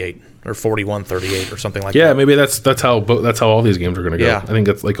 45-38 or 41-38 or something like that. Yeah, maybe that's how all these games are going to go. Yeah. I think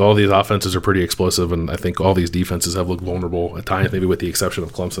it's like all these offenses are pretty explosive, and I think all these defenses have looked vulnerable at times, maybe with the exception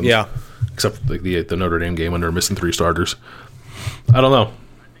of Clemson. Yeah, except like the Notre Dame game when they're missing 3 starters. I don't know.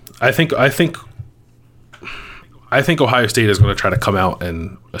 I think Ohio State is going to try to come out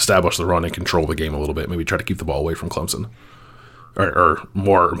and establish the run and control the game a little bit. Maybe try to keep the ball away from Clemson. Or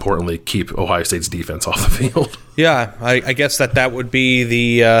more importantly, keep Ohio State's defense off the field. Yeah, I guess that would be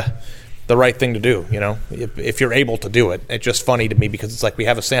the right thing to do, you know, if you're able to do it. It's just funny to me because it's like we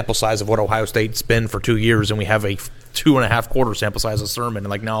have a sample size of what Ohio State's been for 2 years, and we have a 2.5 quarter sample size of Sermon, and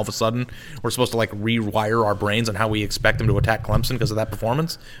like now all of a sudden we're supposed to like rewire our brains on how we expect them to attack Clemson because of that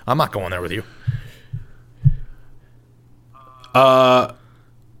performance. I'm not going there with you.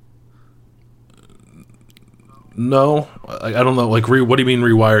 No, I don't know. Like, what do you mean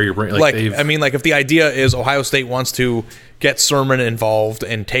rewire your brain? Like I mean, like if the idea is Ohio State wants to get Sermon involved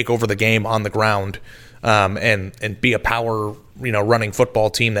and take over the game on the ground, and be a power, running football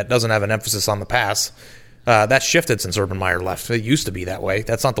team that doesn't have an emphasis on the pass, that's shifted since Urban Meyer left. It used to be that way.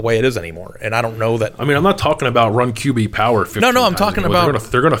 That's not the way it is anymore. And I don't know that. I mean, I'm not talking about run QB power. No, I'm talking about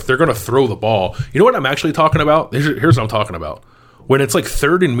they're gonna throw the ball. You know what I'm actually talking about? Here's what I'm talking about. When it's like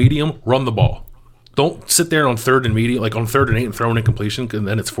 3rd and medium, run the ball. Don't sit there on 3rd and medium, like on 3rd and 8 and throw an incompletion, and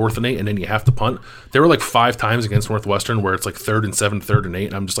then it's 4th and 8, and then you have to punt. There were like 5 times against Northwestern where it's like 3rd and 7, 3rd and 8,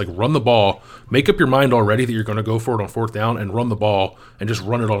 and I'm just like, run the ball. Make up your mind already that you're going to go for it on 4th down and run the ball and just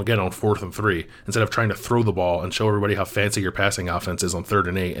run it all again on 4th and 3 instead of trying to throw the ball and show everybody how fancy your passing offense is on 3rd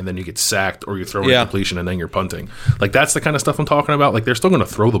and 8, and then you get sacked or you throw an incompletion and then you're punting. Like, that's the kind of stuff I'm talking about. Like, they're still going to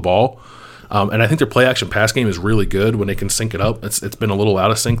throw the ball. And I think their play action pass game is really good when they can sync it up. It's been a little out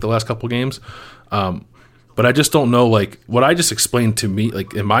of sync the last couple games. But I just don't know, like, what I just explained to me,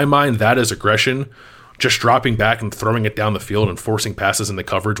 like, in my mind, that is aggression. Just dropping back and throwing it down the field and forcing passes into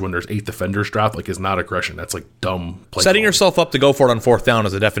coverage when there's 8 defenders dropped, like, is not aggression. That's, like, dumb play. Setting yourself up to go for it on 4th down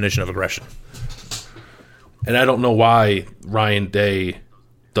is a definition of aggression. And I don't know why Ryan Day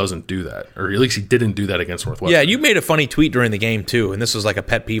doesn't do that, or at least he didn't do that against Northwestern. Yeah, you made a funny tweet during the game, too, and this was like a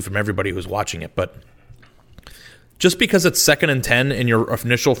pet peeve from everybody who's watching it, but just because it's 2nd and 10 and your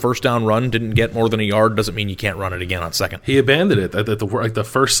initial first down run didn't get more than a yard doesn't mean you can't run it again on 2nd. He abandoned it at the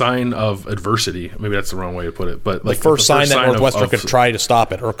first sign of adversity. Maybe that's the wrong way to put it, but like the first sign that Northwestern could try to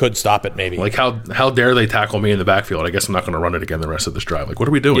stop it or could stop it, maybe. Like how dare they tackle me in the backfield? I guess I'm not going to run it again the rest of this drive. Like, what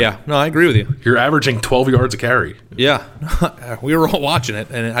are we doing? Yeah, no, I agree with you. You're averaging 12 yards a carry. Yeah, we were all watching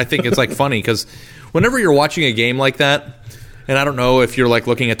it, and I think it's like funny because whenever you're watching a game like that, and I don't know if you're like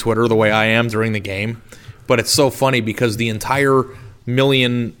looking at Twitter the way I am during the game. But it's so funny because the entire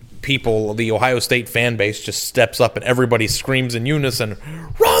million people, the Ohio State fan base, just steps up and everybody screams in unison,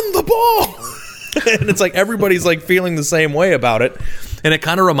 "Run the ball!" And it's like everybody's like feeling the same way about it. And it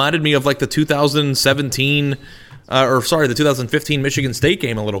kind of reminded me of like the 2015 Michigan State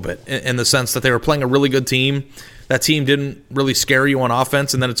game a little bit, in the sense that they were playing a really good team. That team didn't really scare you on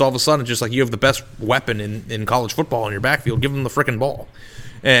offense, and then it's all of a sudden just like you have the best weapon in college football in your backfield. Give them the frickin' ball.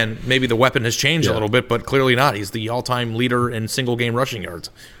 And maybe the weapon has changed a little bit, but clearly not. He's the all-time leader in single-game rushing yards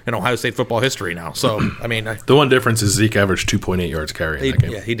in Ohio State football history now. So, I mean... the one difference is Zeke averaged 2.8 yards carry in that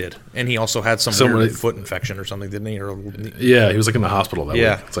game. Yeah, he did. And he also had some weird foot infection or something, didn't he? Yeah, he was like in the hospital that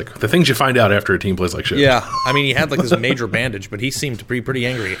week. It's like the things you find out after a team plays like shit. Yeah, I mean, he had like this major bandage, but he seemed to be pretty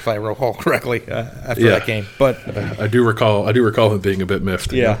angry, if I recall correctly, after that game. But I do recall him being a bit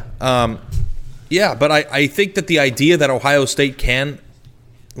miffed. Yeah. Yeah, but I think that the idea that Ohio State can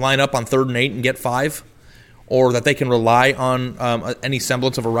line up on 3rd and 8 and get 5, or that they can rely on any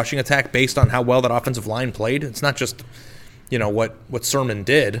semblance of a rushing attack based on how well that offensive line played. It's not just, what Sermon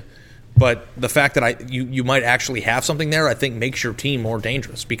did, but the fact that you might actually have something there, I think makes your team more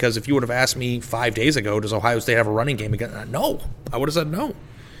dangerous. Because if you would have asked me 5 days ago, does Ohio State have a running game again? No, I would have said no.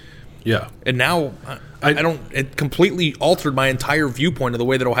 Yeah. And now it completely altered my entire viewpoint of the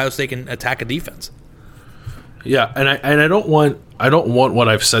way that Ohio State can attack a defense. Yeah, and I don't want what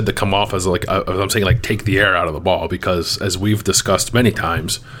I've said to come off as I'm saying take the air out of the ball, because as we've discussed many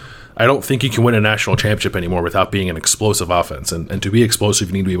times, I don't think you can win a national championship anymore without being an explosive offense. And to be explosive,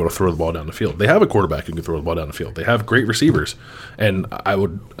 you need to be able to throw the ball down the field. They have a quarterback who can throw the ball down the field. They have great receivers. And I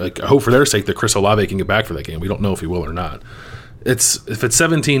would hope for their sake that Chris Olave can get back for that game. We don't know if he will or not. If it's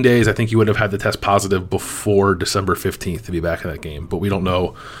 17 days, I think you would have had to test positive before December 15th to be back in that game. But we don't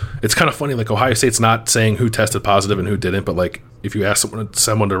know. It's kind of funny. Ohio State's not saying who tested positive and who didn't. But if you ask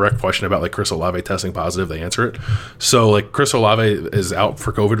someone a direct question about Chris Olave testing positive, they answer it. So Chris Olave is out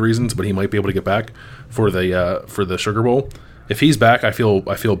for COVID reasons, but he might be able to get back for the Sugar Bowl. If he's back, I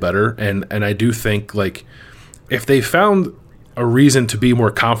feel better. And I do think if they found a reason to be more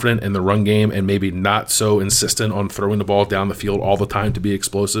confident in the run game and maybe not so insistent on throwing the ball down the field all the time to be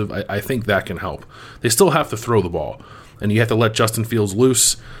explosive, I think that can help. They still have to throw the ball, and you have to let Justin Fields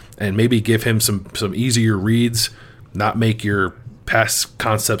loose and maybe give him some easier reads, not make your pass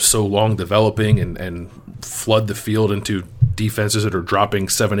concepts so long developing and flood the field into defenses that are dropping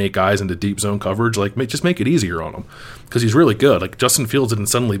 7-8 guys into deep zone coverage. Just make it easier on him, because he's really good. Justin Fields didn't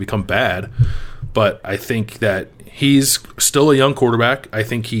suddenly become bad, but I think that he's still a young quarterback. I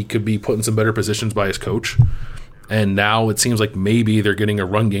think he could be put in some better positions by his coach. And now it seems like maybe they're getting a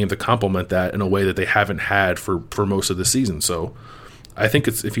run game to complement that in a way that they haven't had for most of the season. So I think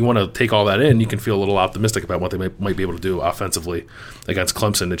if you want to take all that in, you can feel a little optimistic about what they might be able to do offensively against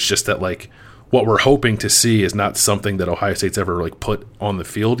Clemson. It's just that what we're hoping to see is not something that Ohio State's ever put on the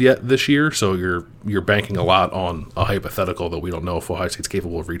field yet this year. So you're banking a lot on a hypothetical that we don't know if Ohio State's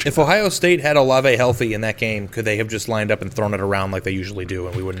capable of reaching. If Ohio State had Olave healthy in that game, could they have just lined up and thrown it around like they usually do,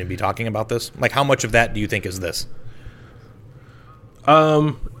 and we wouldn't even be talking about this? How much of that do you think is this?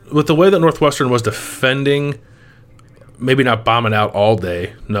 With the way that Northwestern was defending, maybe not bombing out all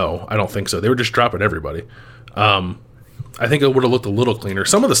day. No, I don't think so. They were just dropping everybody. I think it would have looked a little cleaner.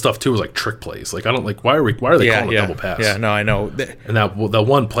 Some of the stuff too was trick plays. I don't why are they calling a double pass? Yeah, no, I know. And that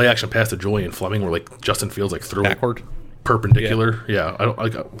one play action pass to Julian Fleming where Justin Fields threw backward, perpendicular. Yeah, I don't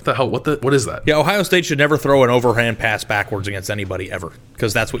what the hell. What is that? Yeah, Ohio State should never throw an overhand pass backwards against anybody ever,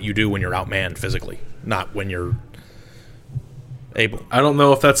 because that's what you do when you're outmanned physically, not when you're able. I don't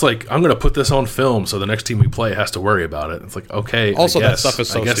know if that's I'm going to put this on film so the next team we play has to worry about it. It's okay. Also, that stuff is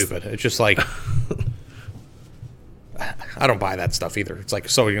so stupid. It's just I don't buy that stuff either. It's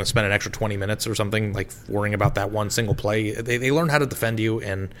so you're going to spend an extra 20 minutes or something worrying about that one single play. They learn how to defend you,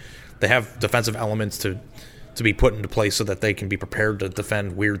 and they have defensive elements to be put into place so that they can be prepared to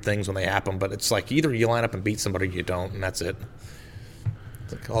defend weird things when they happen. But it's either you line up and beat somebody or you don't, and that's it.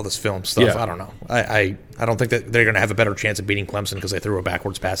 It's all this film stuff. Yeah. I don't know. I don't think that they're going to have a better chance of beating Clemson because they threw a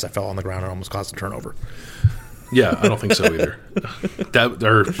backwards pass that fell on the ground and almost caused a turnover. Yeah, I don't think so either.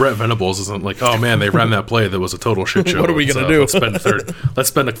 Brett Venables isn't oh man, they ran that play that was a total shit show. What are we going to do? Let's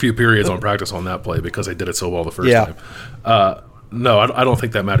spend a few periods on practice on that play because they did it so well the first time. No, I don't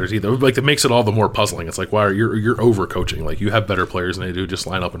think that matters either. It makes it all the more puzzling. It's why you're overcoaching? You have better players than they do. Just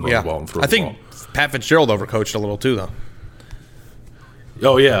line up and run the ball and throw the ball. I think Pat Fitzgerald overcoached a little too, though.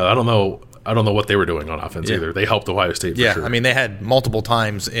 Oh yeah, I don't know what they were doing on offense either. They helped Ohio State. For sure. I mean they had multiple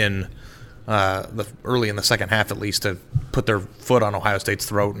times in. Early in the second half, at least, to put their foot on Ohio State's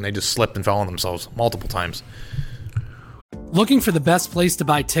throat, and they just slipped and fell on themselves multiple times. Looking for the best place to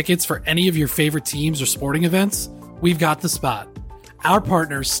buy tickets for any of your favorite teams or sporting events? We've got the spot. Our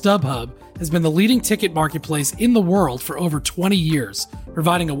partner, StubHub, has been the leading ticket marketplace in the world for over 20 years,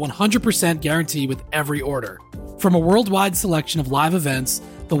 providing a 100% guarantee with every order. From a worldwide selection of live events,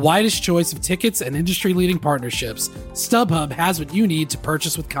 the widest choice of tickets, and industry-leading partnerships, StubHub has what you need to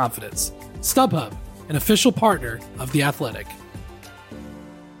purchase with confidence. StubHub, an official partner of The Athletic.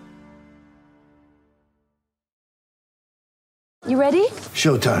 You ready?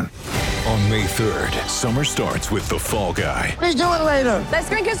 Showtime. On May 3rd, summer starts with The Fall Guy. Let's do it later. Let's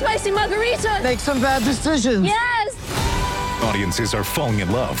drink a spicy margarita. Make some bad decisions. Yes! Audiences are falling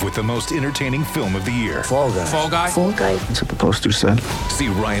in love with the most entertaining film of the year. Fall Guy. Fall Guy? Fall Guy. That's what the poster said. See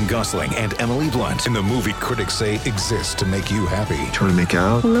Ryan Gosling and Emily Blunt in the movie critics say exists to make you happy. Trying to make it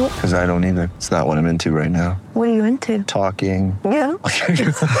out? Nope. Because I don't either. It's not what I'm into right now. What are you into? Talking. Yeah.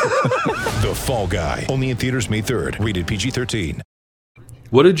 The Fall Guy. Only in theaters May 3rd. Rated PG-13.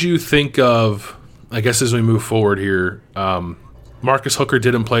 What did you think of, I guess as we move forward here, Marcus Hooker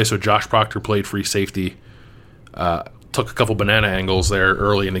didn't play, so Josh Proctor played free safety. Took a couple banana angles there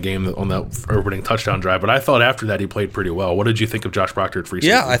early in the game on that opening touchdown drive, but I thought after that he played pretty well. What did you think of Josh Proctor at free safety?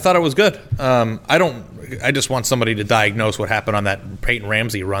 Yeah, I thought it was good. I just want somebody to diagnose what happened on that Peyton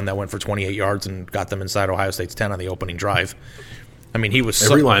Ramsey run that went for 28 yards and got them inside Ohio State's 10 on the opening drive. I mean, he was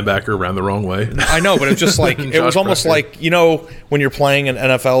every linebacker ran the wrong way. I know, but it was just like it was almost like, you know, when you're playing an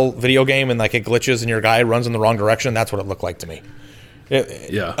NFL video game and like it glitches and your guy runs in the wrong direction. That's what it looked like to me.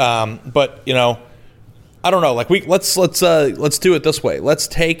 But you know, I don't know. Like let's do it this way. Let's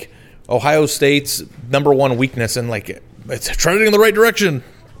take Ohio State's number one weakness and like it's trending in the right direction,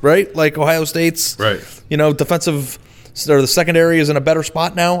 right? Like Ohio State's, you know, defensive or the secondary is in a better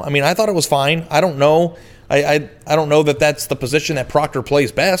spot now. I mean, I thought it was fine. I don't know. I don't know that that's the position that Proctor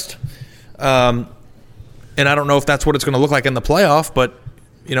plays best, and I don't know if that's what it's going to look like in the playoff. But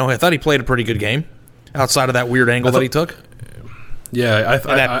you know, I thought he played a pretty good game outside of that weird angle that he took. Yeah, I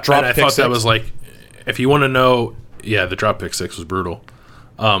thought that was like, if you want to know, the drop pick six was brutal.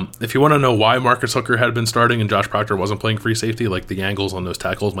 If you want to know why Marcus Hooker had been starting and Josh Proctor wasn't playing free safety, like the angles on those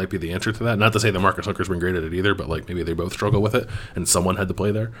tackles might be the answer to that. Not to say that Marcus Hooker's been great at it either, but like maybe they both struggle with it and someone had to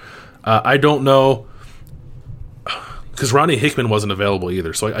play there. I don't know, because Ronnie Hickman wasn't available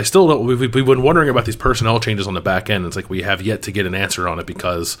either. So I still don't. We've been wondering about these personnel changes on the back end. It's like we have yet to get an answer on it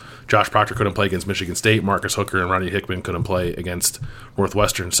because Josh Proctor couldn't play against Michigan State, Marcus Hooker and Ronnie Hickman couldn't play against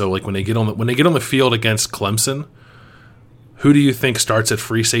Northwestern. So like when they get on the field against Clemson, who do you think starts at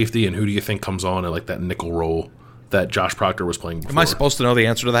free safety and who do you think comes on at like that nickel role that Josh Proctor was playing before? Am I supposed to know the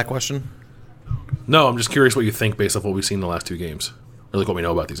answer to that question? No, I'm just curious what you think based off what we've seen in the last two games. Or like what we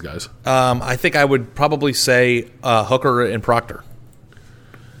know about these guys. I think I would probably say Hooker and Proctor.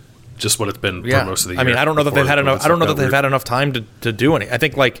 Just what it's been for most of the year. I mean, I don't know that they've had enough. I don't know that they've had enough time to do any. I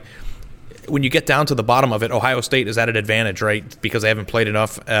think like when you get down to the bottom of it, Ohio State is at an advantage, right? Because they haven't played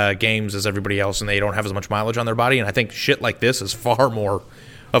enough games as everybody else, and they don't have as much mileage on their body. And I think shit like this is far more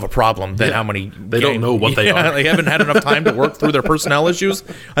of a problem than how many they don't know what they are. They haven't had enough time to work through their personnel issues.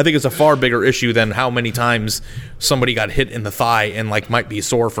 I think it's a far bigger issue than how many times somebody got hit in the thigh and like might be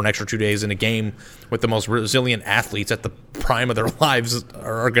sore for an extra 2 days in a game with the most resilient athletes at the prime of their lives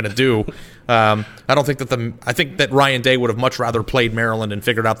are going to do. I don't think that I think that Ryan Day would have much rather played Maryland and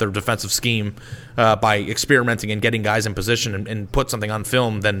figured out their defensive scheme by experimenting and getting guys in position and put something on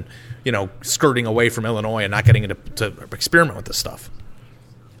film than, you know, skirting away from Illinois and not getting to experiment with this stuff.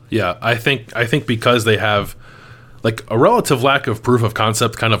 Yeah, I think because they have like a relative lack of proof of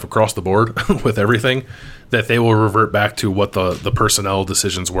concept kind of across the board with everything, that they will revert back to what the personnel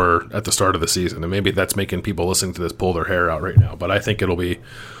decisions were at the start of the season. And maybe that's making people listening to this pull their hair out right now. But I think it'll be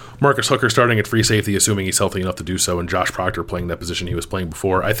Marcus Hooker starting at free safety, assuming he's healthy enough to do so, and Josh Proctor playing that position he was playing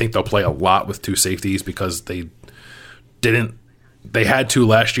before. I think they'll play a lot with two safeties because they had two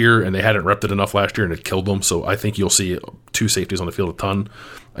last year, and they hadn't repped it enough last year, and it killed them. So I think you'll see two safeties on the field a ton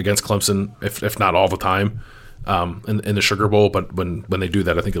against Clemson, if not all the time, in the Sugar Bowl. But when they do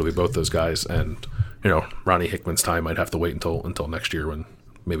that, I think it'll be both those guys. And you know, Ronnie Hickman's time might have to wait until next year when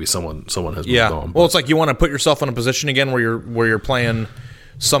maybe someone has moved on. Well, it's like you want to put yourself in a position again where you're playing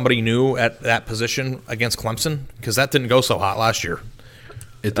somebody new at that position against Clemson, because that didn't go so hot last year.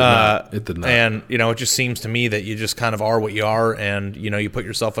 It did not. And, you know, it just seems to me that you just kind of are what you are, and, you know, you put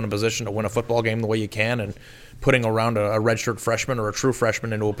yourself in a position to win a football game the way you can, and putting around a redshirt freshman or a true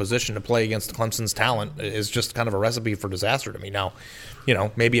freshman into a position to play against Clemson's talent is just kind of a recipe for disaster to me. Now, you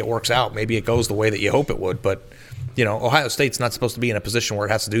know, maybe it works out. Maybe it goes the way that you hope it would, but, you know, Ohio State's not supposed to be in a position where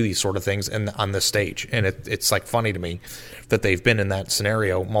it has to do these sort of things on this stage. And it's like funny to me that they've been in that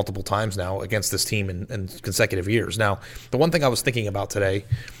scenario multiple times now against this team in consecutive years. Now, the one thing I was thinking about today,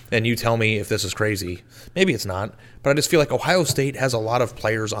 and you tell me if this is crazy, maybe it's not, but I just feel like Ohio State has a lot of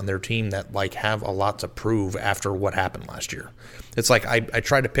players on their team that like have a lot to prove after what happened last year. It's like I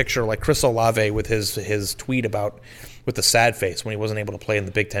try to picture like Chris Olave with his tweet about with the sad face when he wasn't able to play in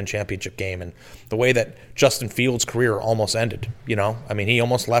the Big Ten championship game, and the way that Justin Fields' career almost ended. You know, I mean, he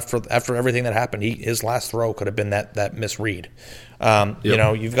almost left after everything that happened. His last throw could have been that misread. You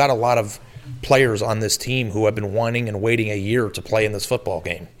know, you've got a lot of players on this team who have been wanting and waiting a year to play in this football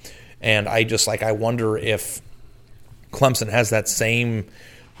game, and I wonder if Clemson has that same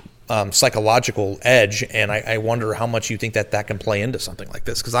psychological edge, and I wonder how much you think that can play into something like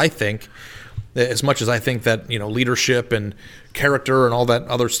this, because I think, as much as I think that, you know, leadership and character and all that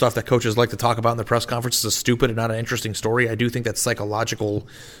other stuff that coaches like to talk about in their press conferences is stupid and not an interesting story, I do think that psychological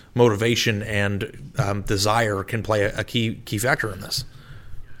motivation and desire can play a key factor in this.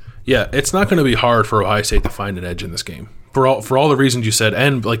 Yeah, it's not going to be hard for Ohio State to find an edge in this game for all the reasons you said,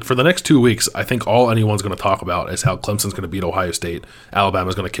 and like for the next 2 weeks, I think all anyone's going to talk about is how Clemson's going to beat Ohio State,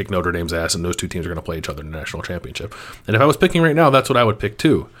 Alabama's going to kick Notre Dame's ass, and those two teams are going to play each other in the national championship. And if I was picking right now, that's what I would pick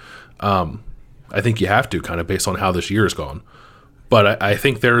too. I think you have to, kind of based on how this year has gone. But I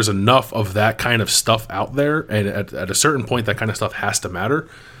think there's enough of that kind of stuff out there, and at a certain point, that kind of stuff has to matter.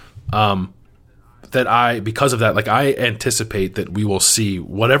 Because of that, like I anticipate that we will see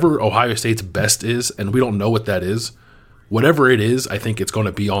whatever Ohio State's best is, and we don't know what that is. Whatever it is, I think it's going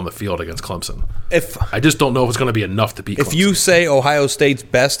to be on the field against Clemson. I just don't know if it's going to be enough to beat Clemson. If you say Ohio State's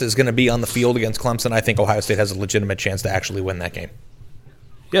best is going to be on the field against Clemson, I think Ohio State has a legitimate chance to actually win that game.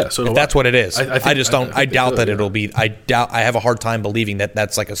 Yeah, so if that's what it is. I doubt that it'll be. I have a hard time believing that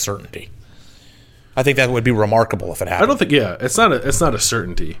that's like a certainty. I think that would be remarkable if it happened. I don't think. Yeah, it's not a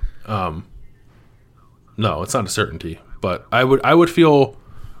certainty. No, it's not a certainty. But I would feel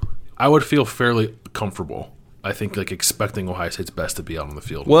fairly comfortable. I think like expecting Ohio State's best to be out on the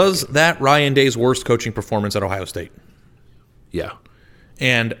field. Was that Ryan Day's worst coaching performance at Ohio State? Yeah.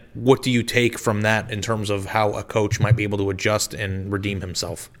 And what do you take from that in terms of how a coach might be able to adjust and redeem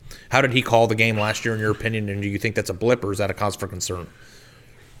himself? How did he call the game last year, in your opinion? And do you think that's a blip, or is that a cause for concern?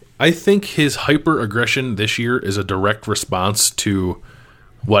 I think his hyper-aggression this year is a direct response to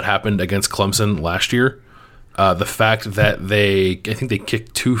what happened against Clemson last year. The fact that I think they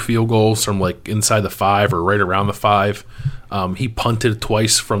kicked 2 field goals from like inside the 5 or right around the 5. He punted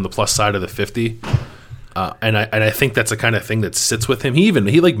twice from the plus side of the 50. And I think that's the kind of thing that sits with him. He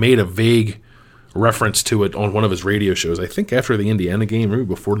like made a vague reference to it on one of his radio shows. I think after the Indiana game, maybe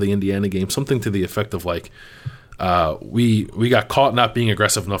before the Indiana game, something to the effect of like, we got caught not being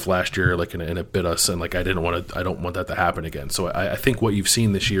aggressive enough last year, like and it bit us, and like I don't want that to happen again. So I think what you've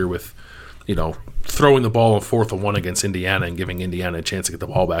seen this year with, throwing the ball on 4th and 1 against Indiana and giving Indiana a chance to get the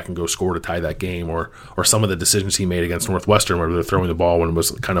ball back and go score to tie that game, or some of the decisions he made against Northwestern where they're throwing the ball when it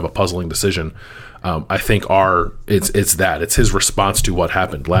was kind of a puzzling decision, I think it's his response to what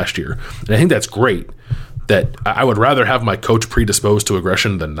happened last year. And I think that's great. That I would rather have my coach predisposed to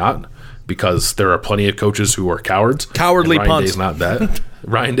aggression than not, because there are plenty of coaches who are cowards. Cowardly punts. Ryan Day's not that.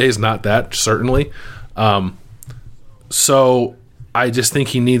 Ryan Day's not that, certainly. So I just think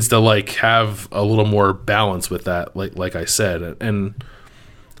he needs to like have a little more balance with that, like I said. And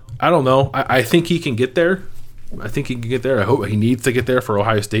I don't know. I think he can get there. I hope he needs to get there for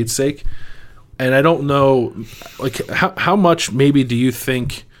Ohio State's sake. And I don't know, like how much maybe do you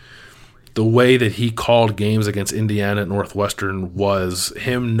think the way that he called games against Indiana and Northwestern was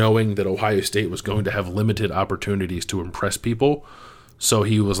him knowing that Ohio State was going to have limited opportunities to impress people? So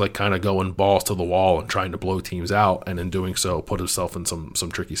he was like kind of going balls to the wall and trying to blow teams out, and in doing so put himself in some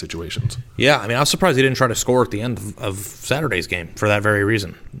tricky situations. Yeah, I mean, I was surprised he didn't try to score at the end of Saturday's game for that very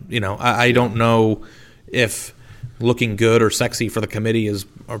reason. I don't know if looking good or sexy for the committee is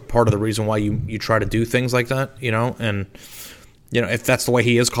part of the reason why you try to do things like that, and if that's the way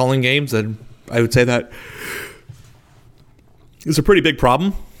he is calling games, then I would say that is a pretty big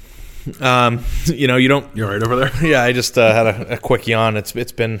problem. You don't. You're right over there. Yeah, I just had a quick yawn.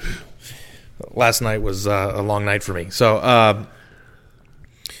 It's been last night was a long night for me. So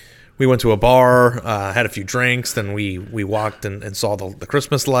we went to a bar, had a few drinks, then we walked and saw the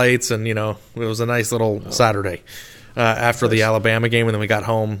Christmas lights, and it was a nice little Saturday after the Alabama game, and then we got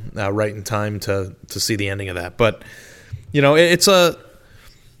home right in time to see the ending of that. But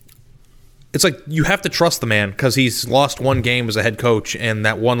it's like you have to trust the man, because he's lost one game as a head coach, and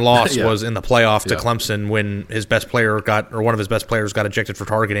that one loss was in the playoff to Clemson when one of his best players got ejected for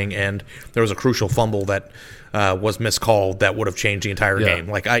targeting, and there was a crucial fumble that was miscalled that would have changed the entire game.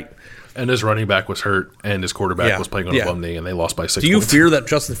 And his running back was hurt, and his quarterback was playing on a bum knee, and they lost by 6 points. Do you fear that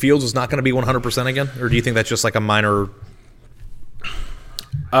Justin Fields is not going to be 100% again, or do you think that's just like a minor?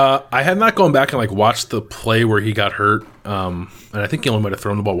 I had not gone back and watched the play where he got hurt, and I think he only might have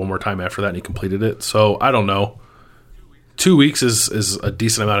thrown the ball one more time after that, and he completed it. So I don't know. 2 weeks is a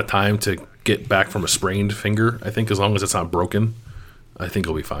decent amount of time to get back from a sprained finger. I think as long as it's not broken, I think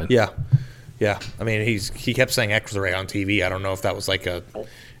he'll be fine. Yeah. I mean, he kept saying X-ray on TV. I don't know if that was like a.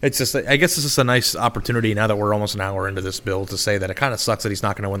 It's just. I guess it's just a nice opportunity now that we're almost an hour into this bill to say that it kind of sucks that he's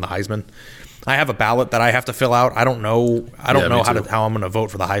not going to win the Heisman. I have a ballot that I have to fill out. I don't know how I'm going to vote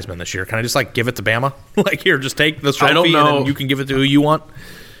for the Heisman this year. Can I just give it to Bama? Here, just take this trophy and then you can give it to who you want?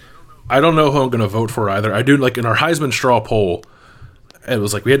 I don't know who I'm going to vote for either. I do in our Heisman straw poll, it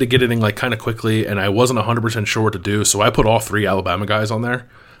was we had to get it in kind of quickly, and I wasn't 100% sure what to do, so I put all 3 Alabama guys on there.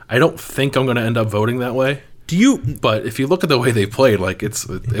 I don't think I'm going to end up voting that way. But if you look at the way they played, like it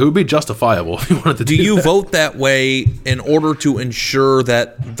would be justifiable if you wanted to. Do you vote that way in order to ensure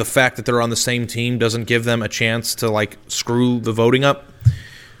that the fact that they're on the same team doesn't give them a chance to like screw the voting up?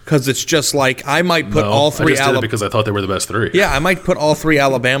 Because it's just like I might put all three. I just did it because I thought they were the best three. Yeah, I might put all three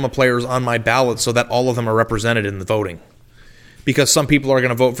Alabama players on my ballot so that all of them are represented in the voting. Because some people are going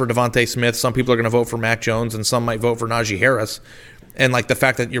to vote for Devontae Smith, some people are going to vote for Mac Jones, and some might vote for Najee Harris. And like the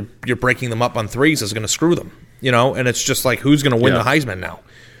fact that you're breaking them up on threes is going to screw them, you know. And it's just like who's going to win the Heisman now?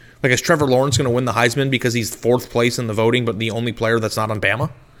 Like is Trevor Lawrence going to win the Heisman because he's fourth place in the voting, but the only player that's not on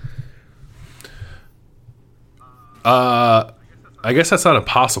Bama? I guess that's not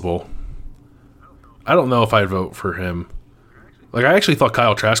impossible. I don't know if I'd vote for him. Like I actually thought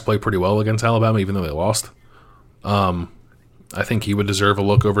Kyle Trask played pretty well against Alabama, even though they lost. I think he would deserve a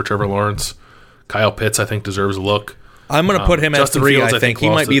look over Trevor Lawrence. Kyle Pitts, I think, deserves a look. I'm going to put him at 3. Fields, I think he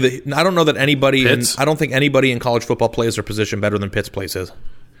might be the. I don't know that anybody. I don't think anybody in college football plays their position better than Pitts plays his.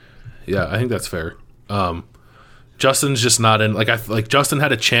 Yeah, I think that's fair. Justin's just not in. Like Justin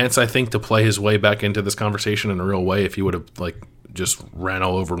had a chance, I think, to play his way back into this conversation in a real way if he would have like just ran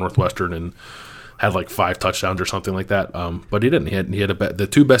all over Northwestern and had like 5 touchdowns or something like that. But he didn't. He had the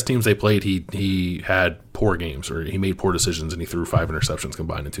 2 best teams they played. He had poor games, or he made poor decisions, and he threw 5 interceptions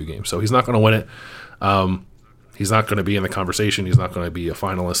combined in 2 games. So he's not going to win it. He's not going to be in the conversation. He's not going to be a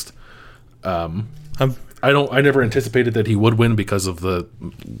finalist. I never anticipated that he would win because of the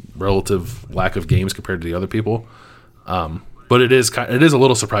relative lack of games compared to the other people. But it is a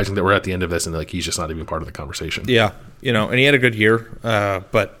little surprising that we're at the end of this and like he's just not even part of the conversation. Yeah, you know, and he had a good year.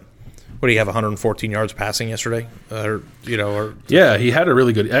 But what do you have? 114 yards passing yesterday, yeah, he had a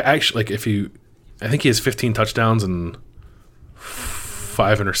really good. Actually, like I think he has 15 touchdowns and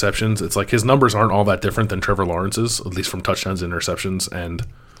 5 interceptions. It's like his numbers aren't all that different than Trevor Lawrence's, at least from touchdowns and interceptions. And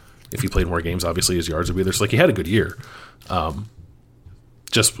if he played more games, obviously his yards would be there. So like he had a good year.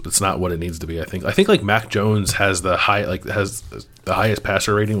 Just it's not what it needs to be. I think like Mac Jones has the highest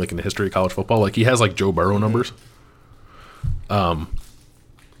passer rating like in the history of college football. Like he has like Joe Burrow numbers.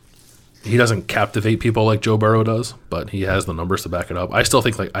 He doesn't captivate people like Joe Burrow does, but he has the numbers to back it up. I still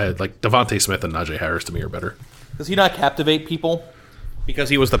think like Devontae Smith and Najee Harris to me are better. Does he not captivate people because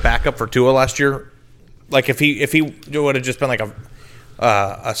he was the backup for Tua last year? Like if he would have just been like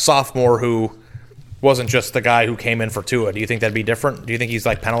a sophomore who wasn't just the guy who came in for Tua, do you think that'd be different? Do you think he's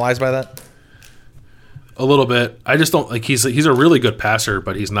like penalized by that? A little bit. I just don't like he's a really good passer,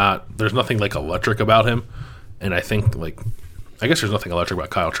 but he's not. There's nothing like electric about him, and I think I guess there's nothing electric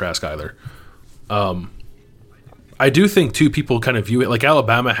about Kyle Trask either. I do think too people kind of view it like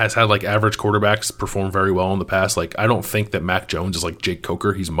Alabama has had like average quarterbacks perform very well in the past. Like I don't think that Mac Jones is like Jake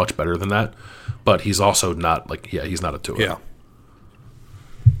Coker. He's much better than that, but he's also not he's not a Tua. Yeah.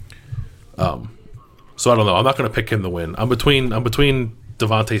 So I don't know. I'm not going to pick him to win. I'm between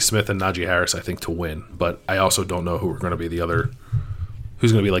Devontae Smith and Najee Harris, I think, to win. But I also don't know who we're going to be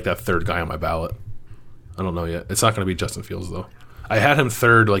who's going to be like that third guy on my ballot. I don't know yet. It's not going to be Justin Fields though. I had him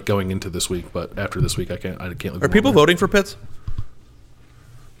third like going into this week, but after this week I can't. Are people voting for Pitts?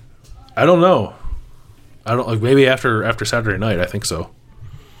 I don't know. I don't like maybe after Saturday night. I think so.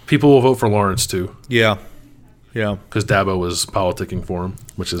 People will vote for Lawrence too. Yeah. Yeah, because Dabo was politicking for him,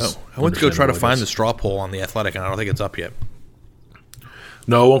 which is. I went to go try to find the straw poll on The Athletic, and I don't think it's up yet.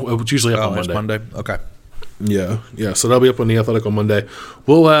 No, it's usually up on Monday. It's Monday. Okay. Yeah. So that'll be up on The Athletic on Monday.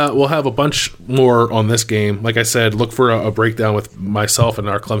 We'll have a bunch more on this game. Like I said, look for a breakdown with myself and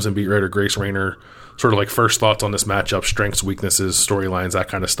our Clemson beat writer Grace Rayner. Sort of like first thoughts on this matchup, strengths, weaknesses, storylines, that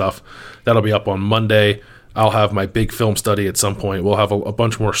kind of stuff. That'll be up on Monday. I'll have my big film study at some point. We'll have a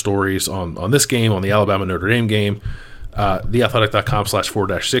bunch more stories on this game, on the Alabama-Notre Dame game.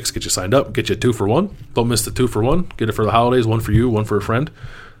 Theathletic.com/4-6. Get you signed up. Get you 2 for 1. Don't miss the 2 for 1. Get it for the holidays. 1 for you, 1 for a friend.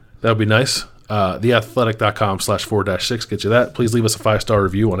 That would be nice. Theathletic.com/4-6. Get you that. Please leave us a 5-star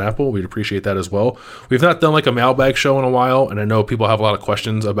review on Apple. We'd appreciate that as well. We've not done like a mailbag show in a while, and I know people have a lot of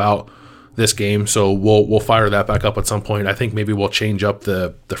questions about this game, so we'll fire that back up at some point. I think maybe we'll change up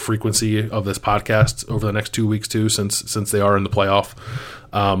the frequency of this podcast over the next 2 weeks too, since they are in the playoff.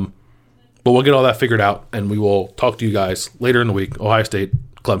 But we'll get all that figured out, and we will talk to you guys later in the week. Ohio State,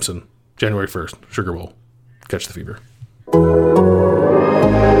 Clemson, January 1st, Sugar Bowl. Catch the fever.